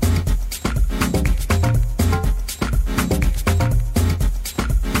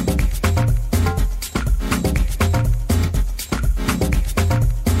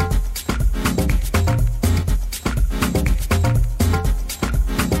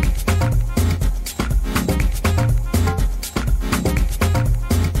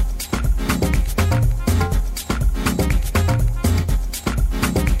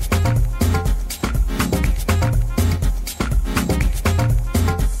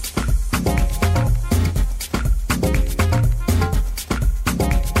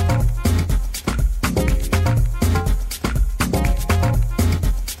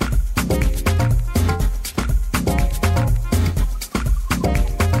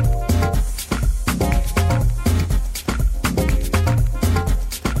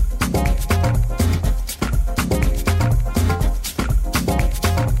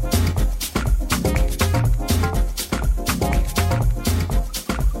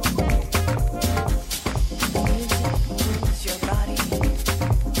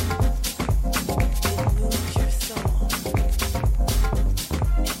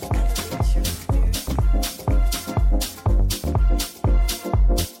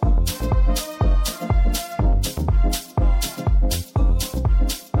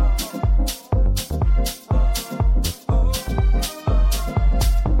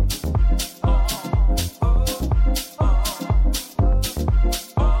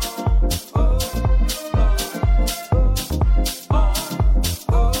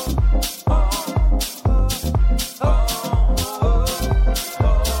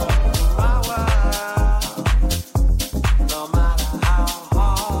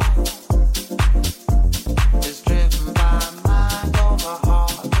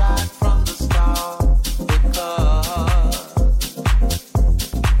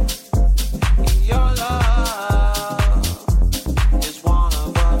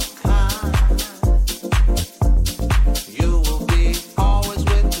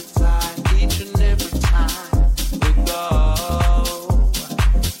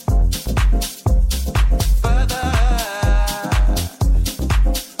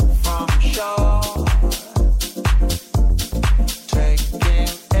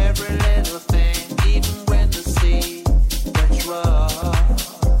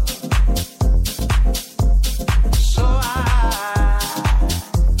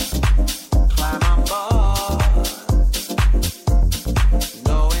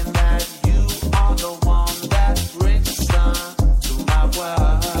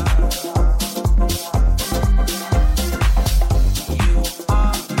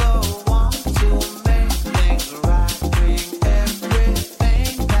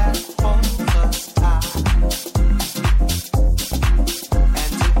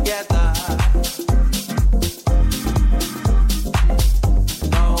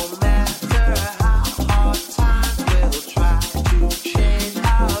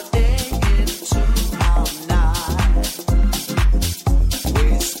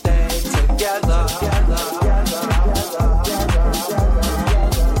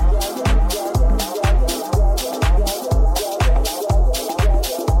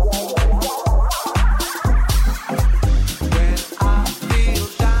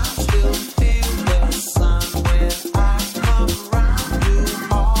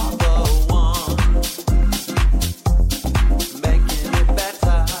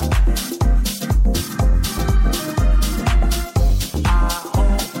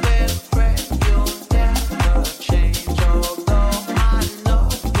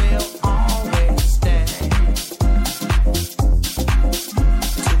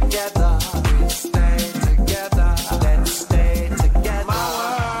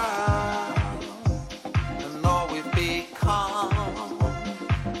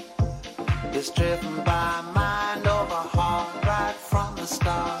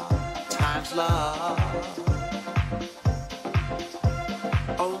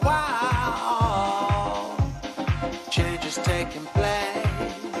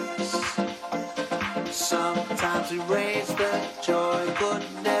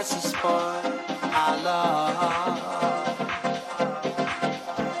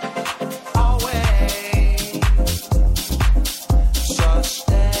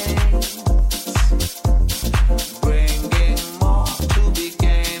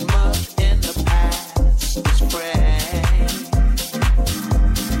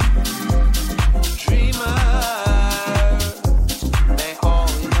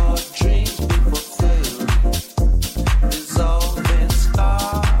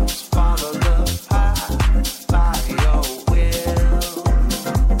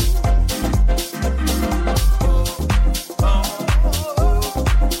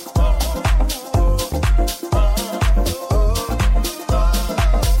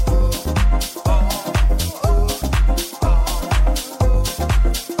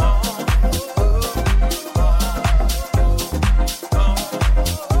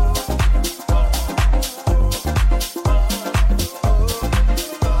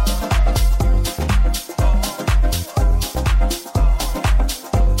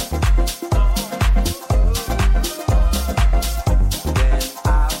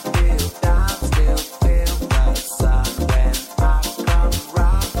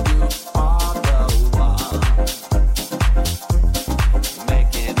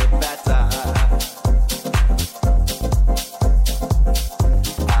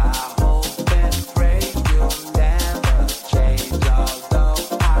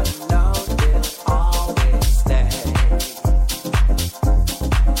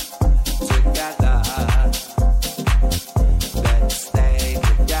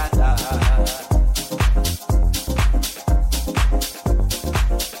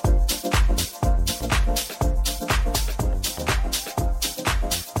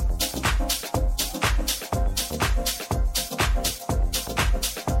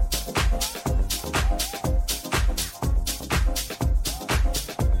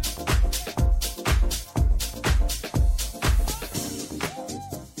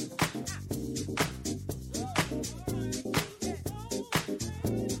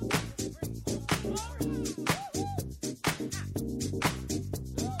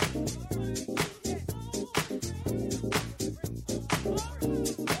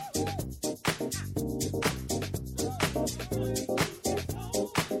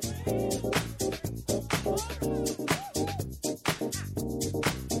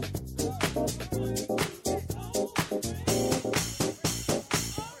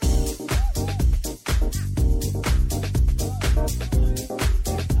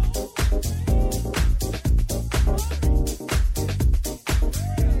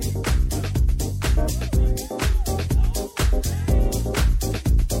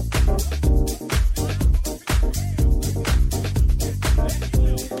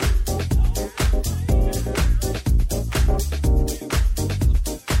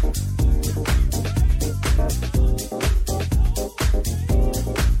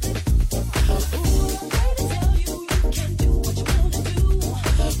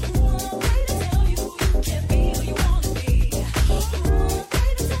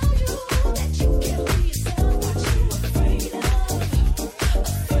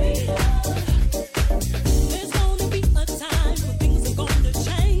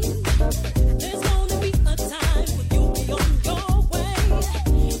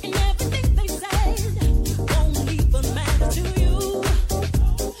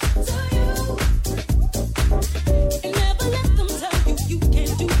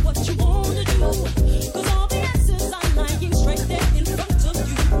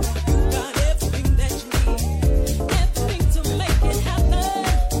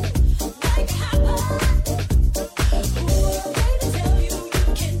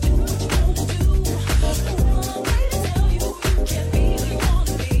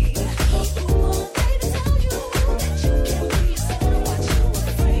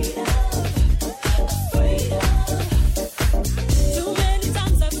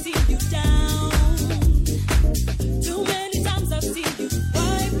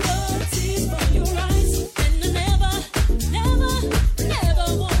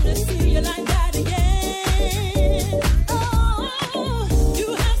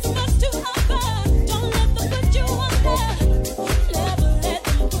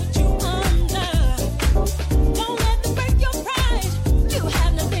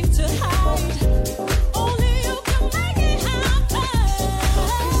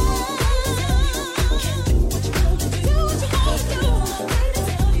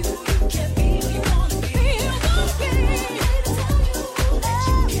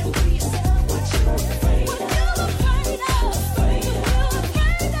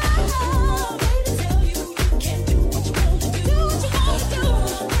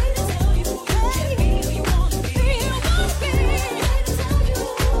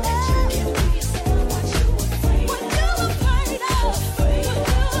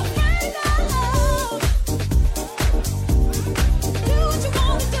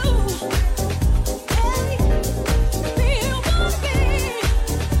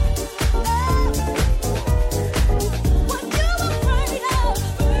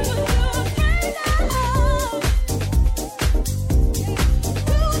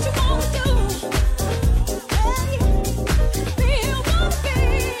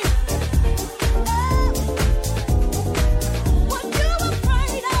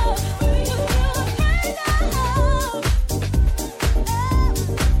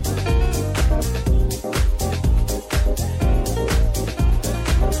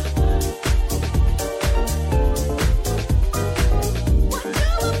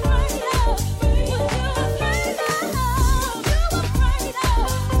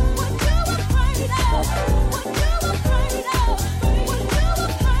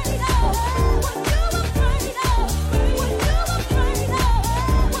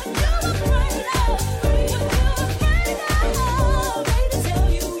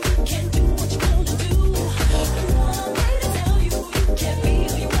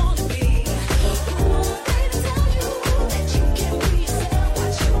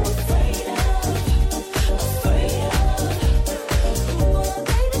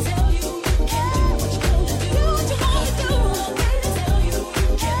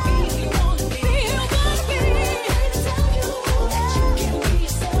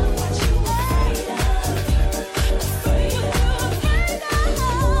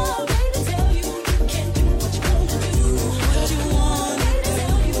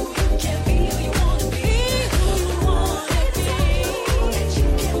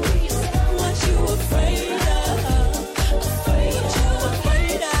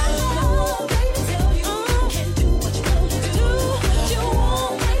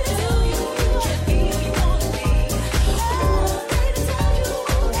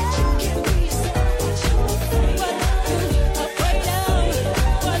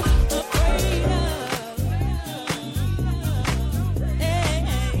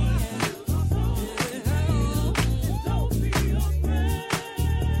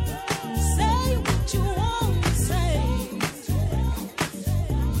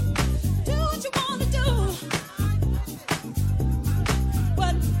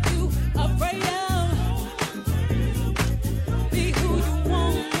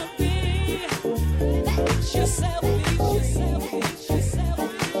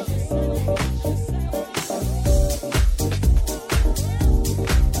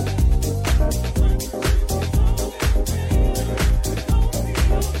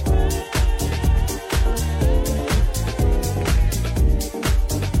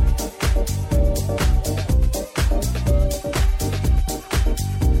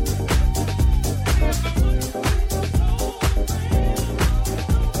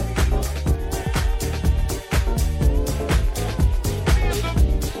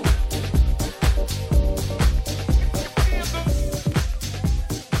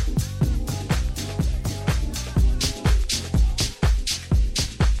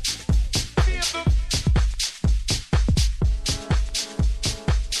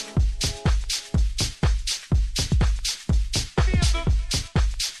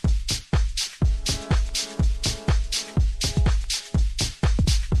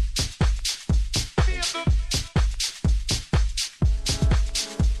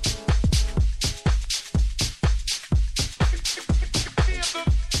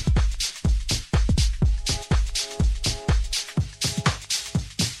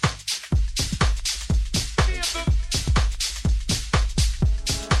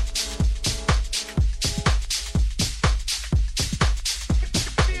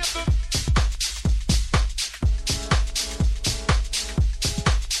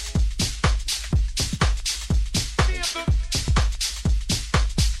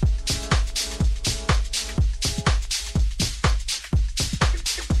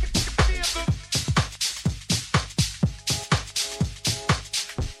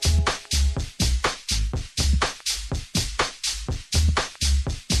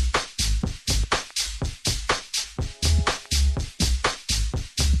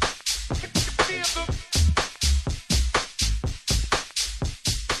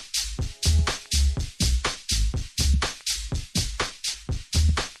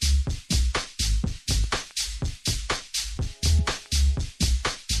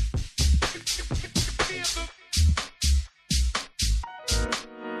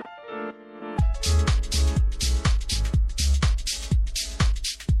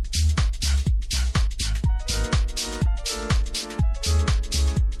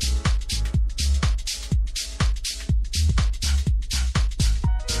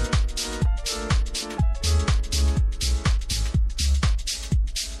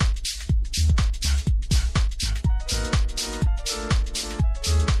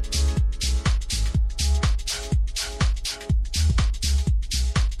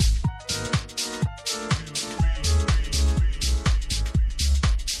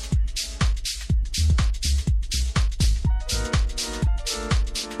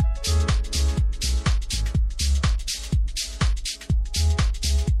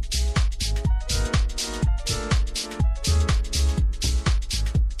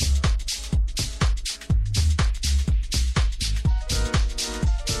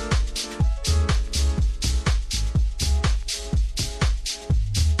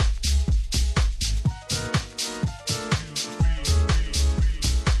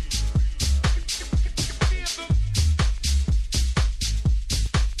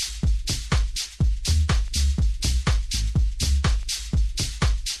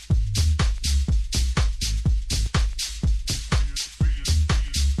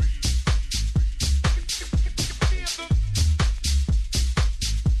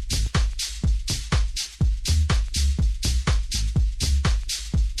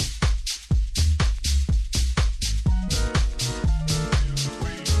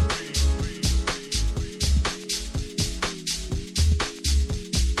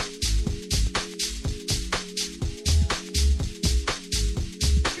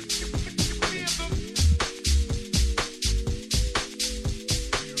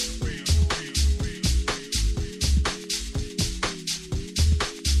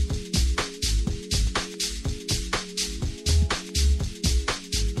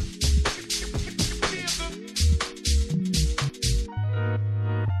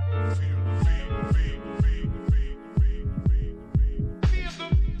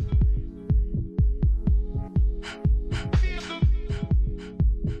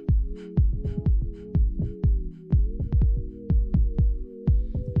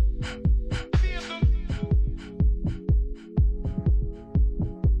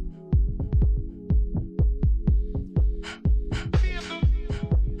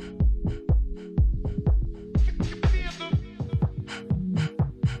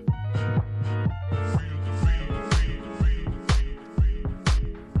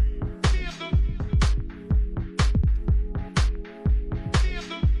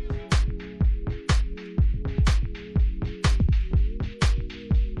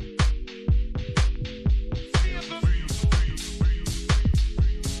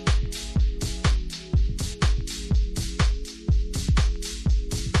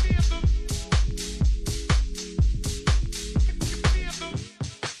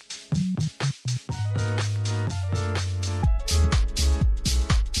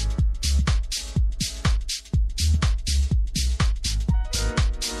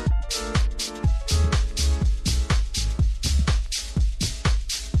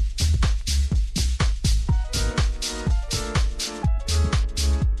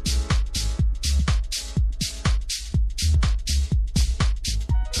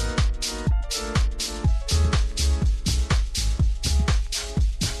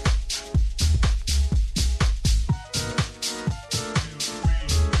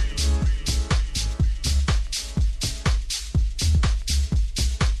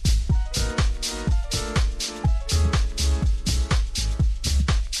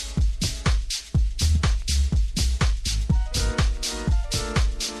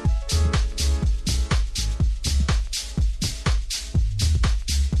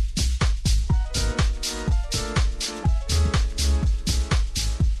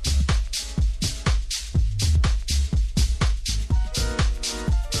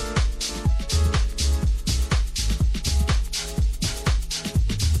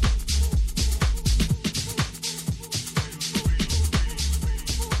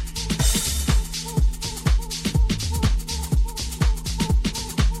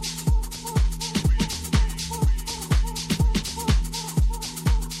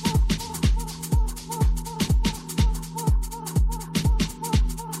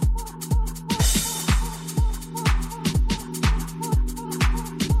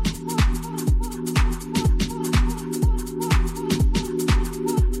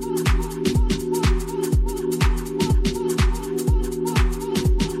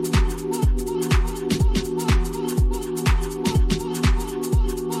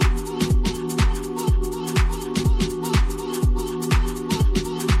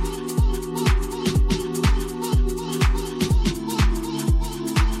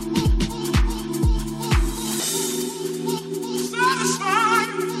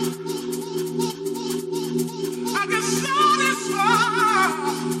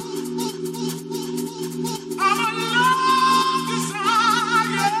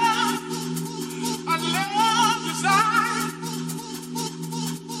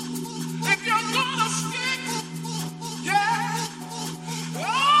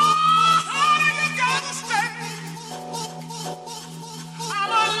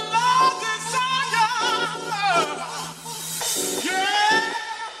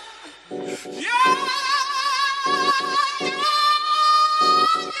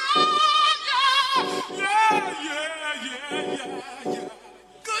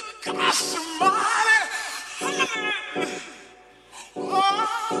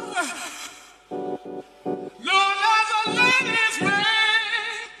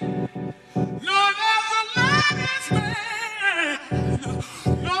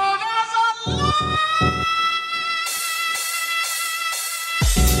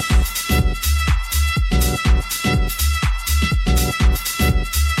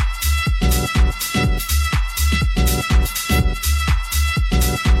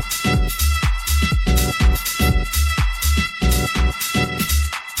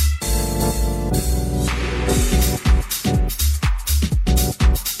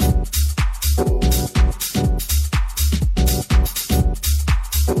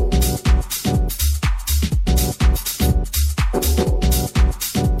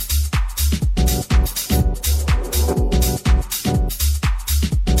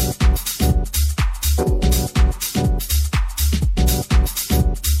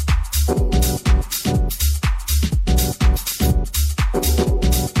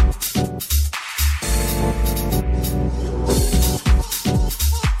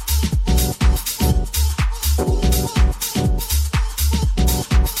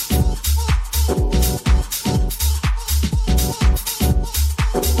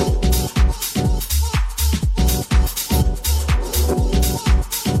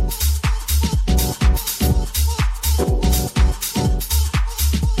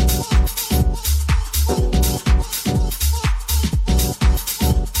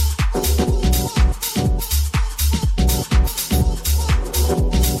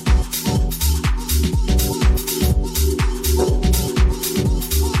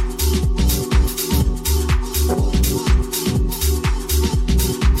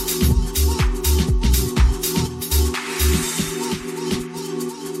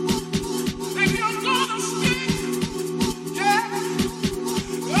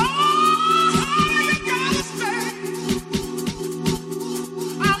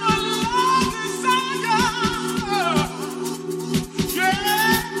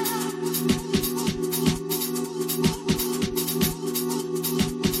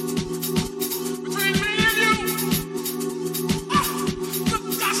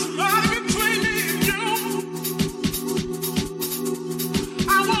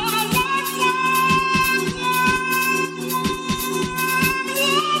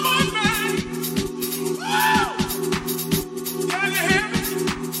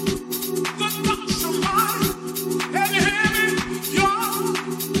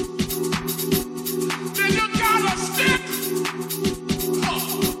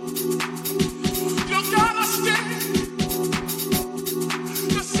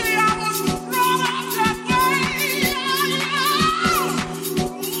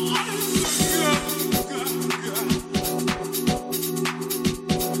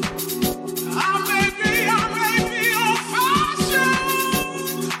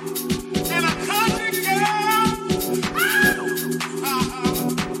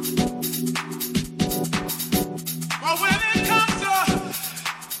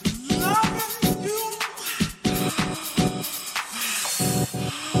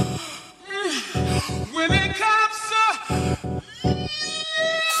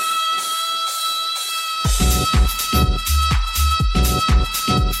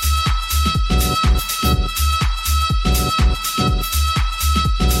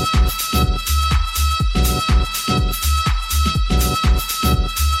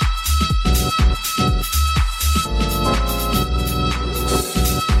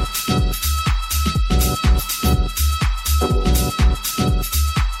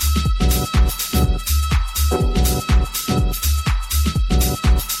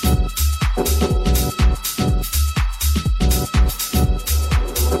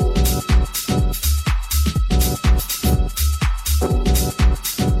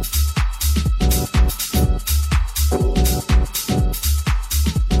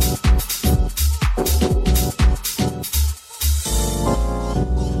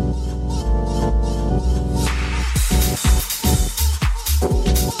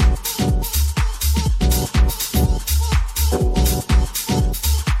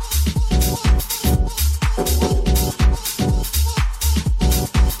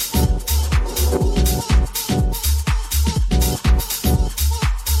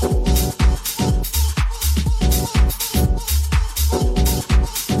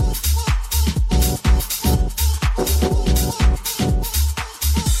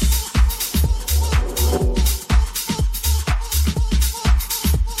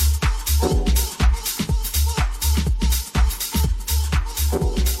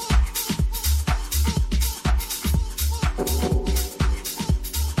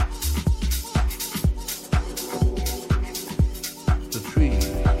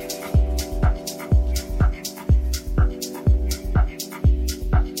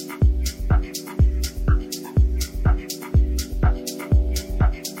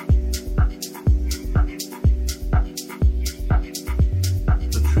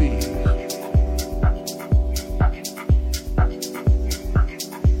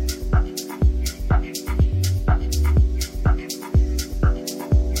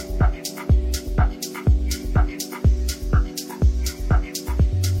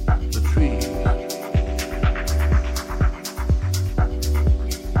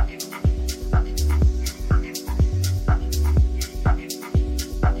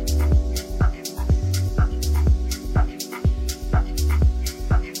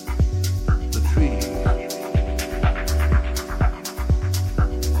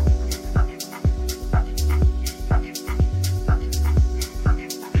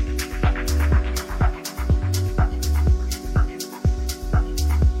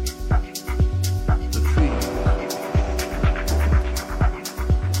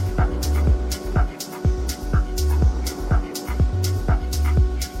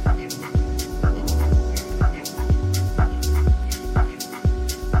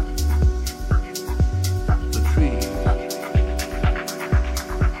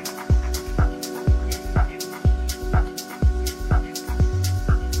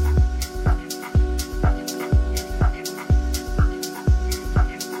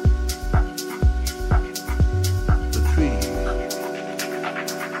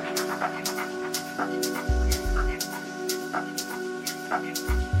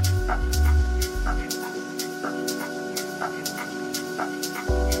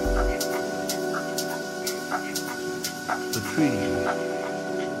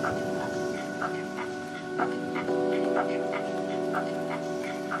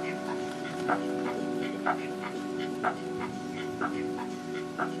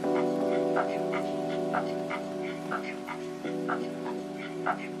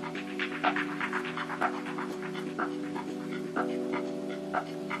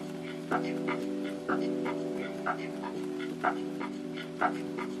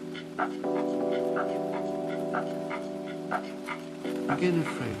 Again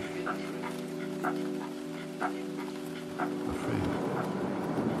afraid. Afraid.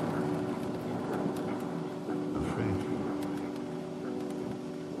 Afraid.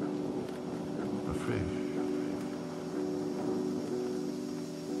 Afraid.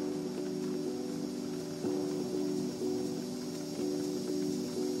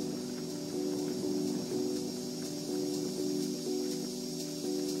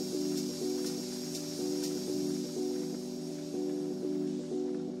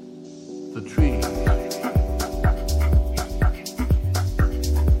 The tree.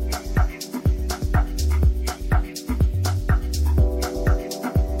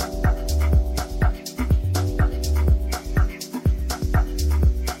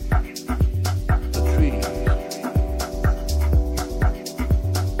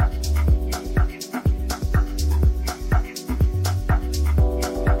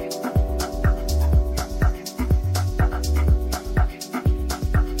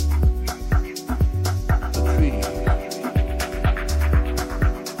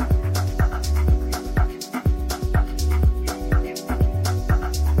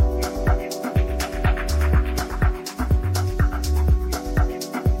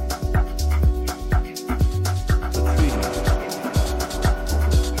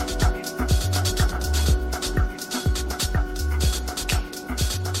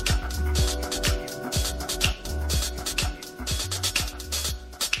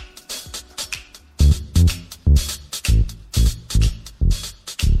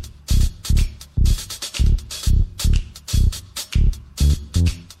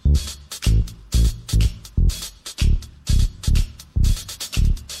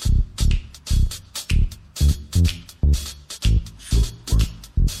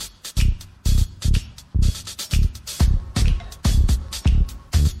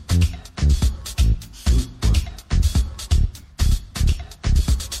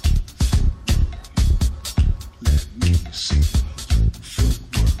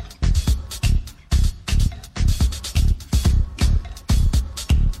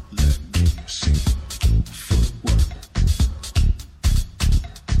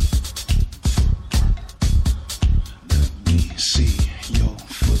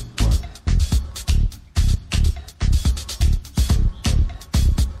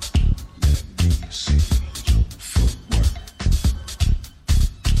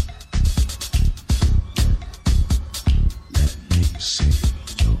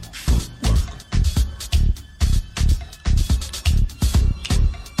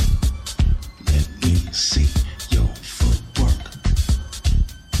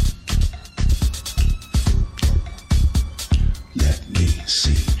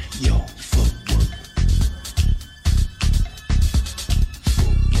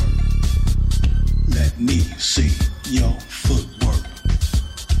 see your footwork.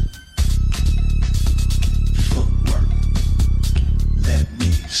 Footwork. Let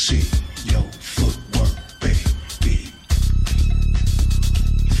me see your footwork, baby.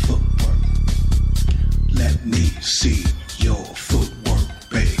 Footwork. Let me see your footwork,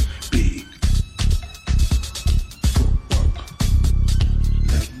 baby. Footwork.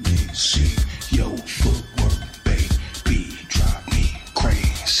 Let me see your footwork, baby. Drive me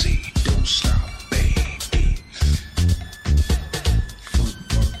crazy. Don't stop, baby.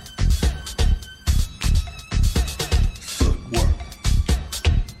 Footwork. Footwork.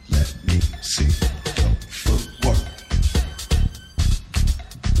 Let me see your footwork.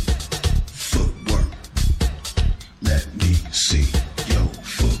 Footwork. Let me see your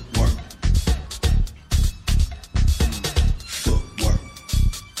footwork. Footwork.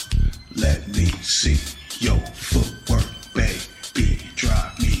 Let me see your footwork, baby.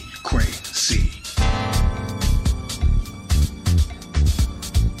 Drive me crazy.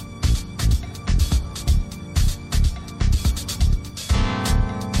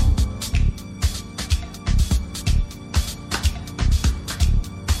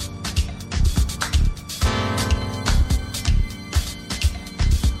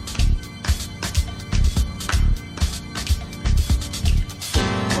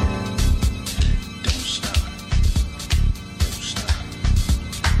 Don't stop. Don't stop.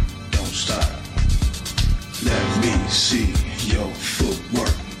 Don't stop. Let me see your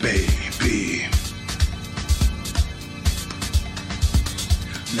footwork, baby.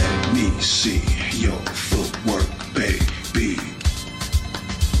 Let me see your footwork, baby.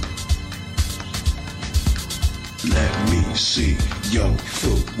 Let me see your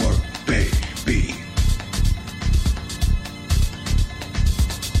footwork, baby.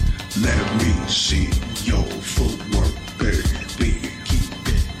 Let me see your footwork, baby. Keep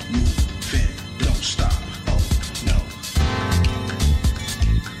it moving, don't stop. Oh no.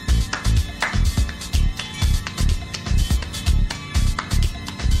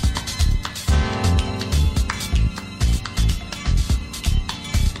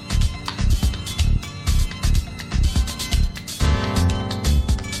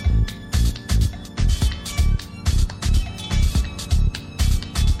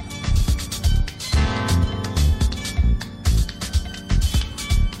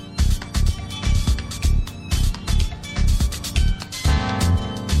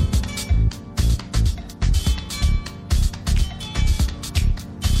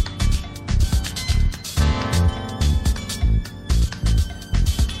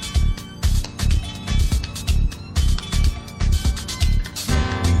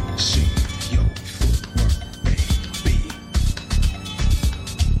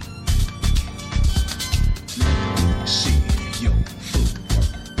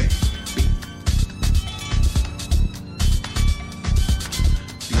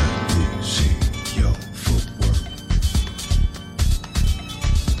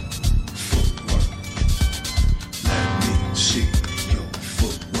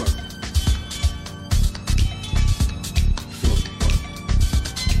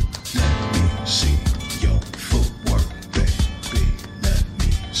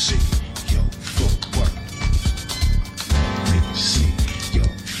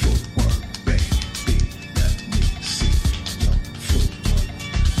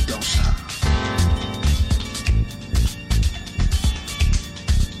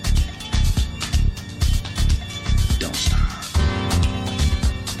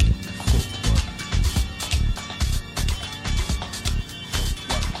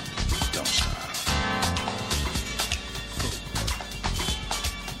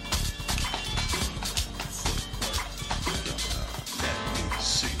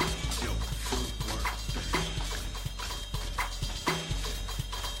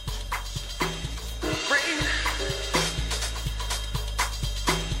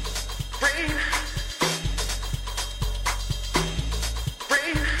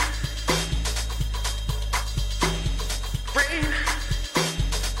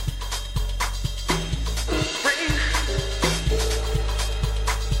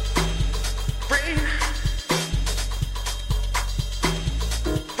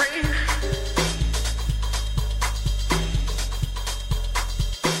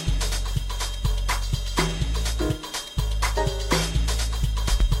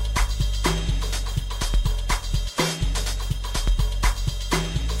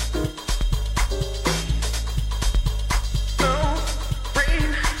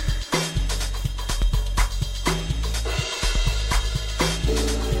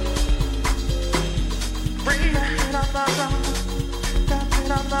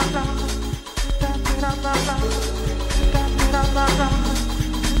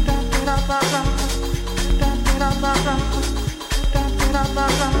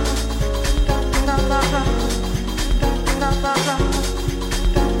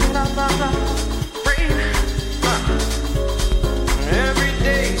 Every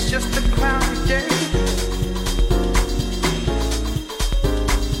day's just a cloudy day.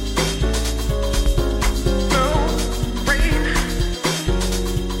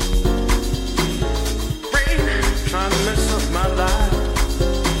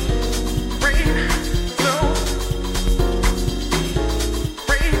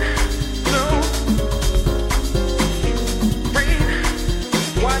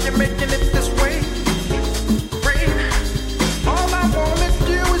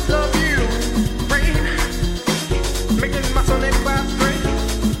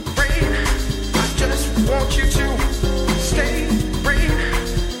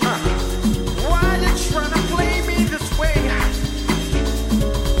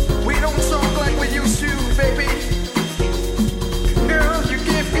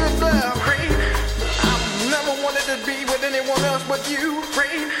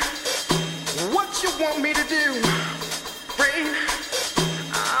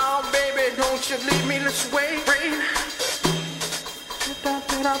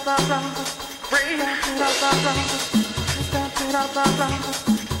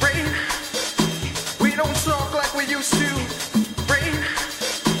 We don't talk like we used to. Rain.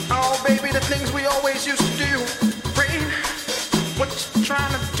 Oh, baby, the things we always used to do. Rain. What you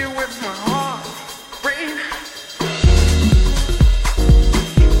trying to do with my heart? Rain.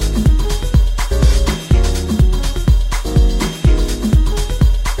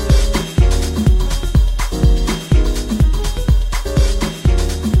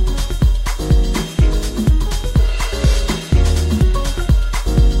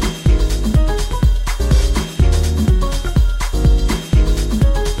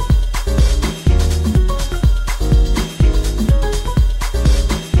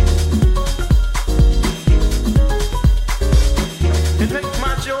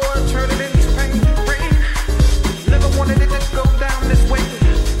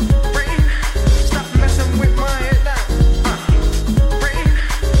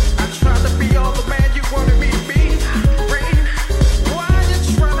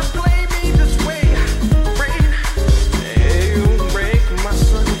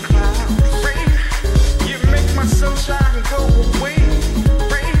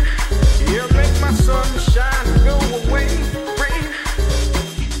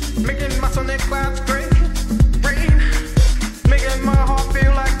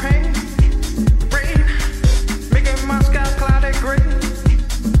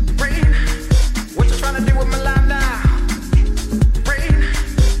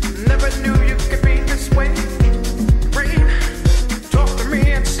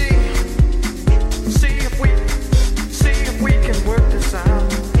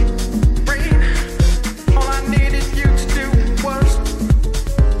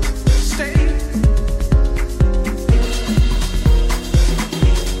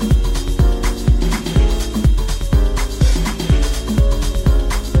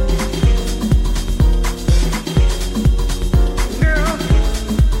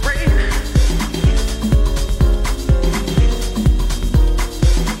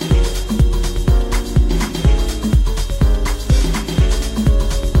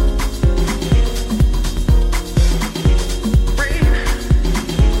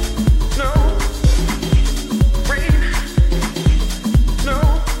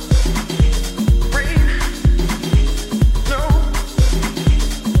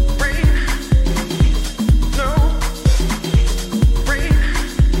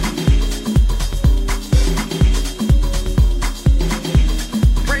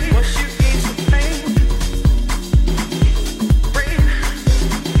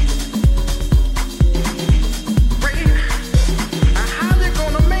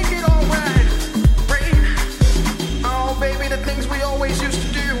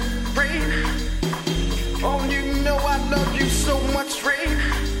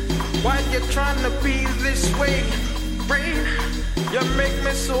 Trying to be this way, Rain. You make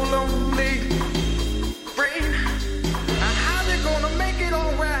me so lonely, Rain. How you gonna make it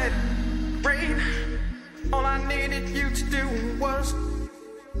alright, Rain? All I needed you to do was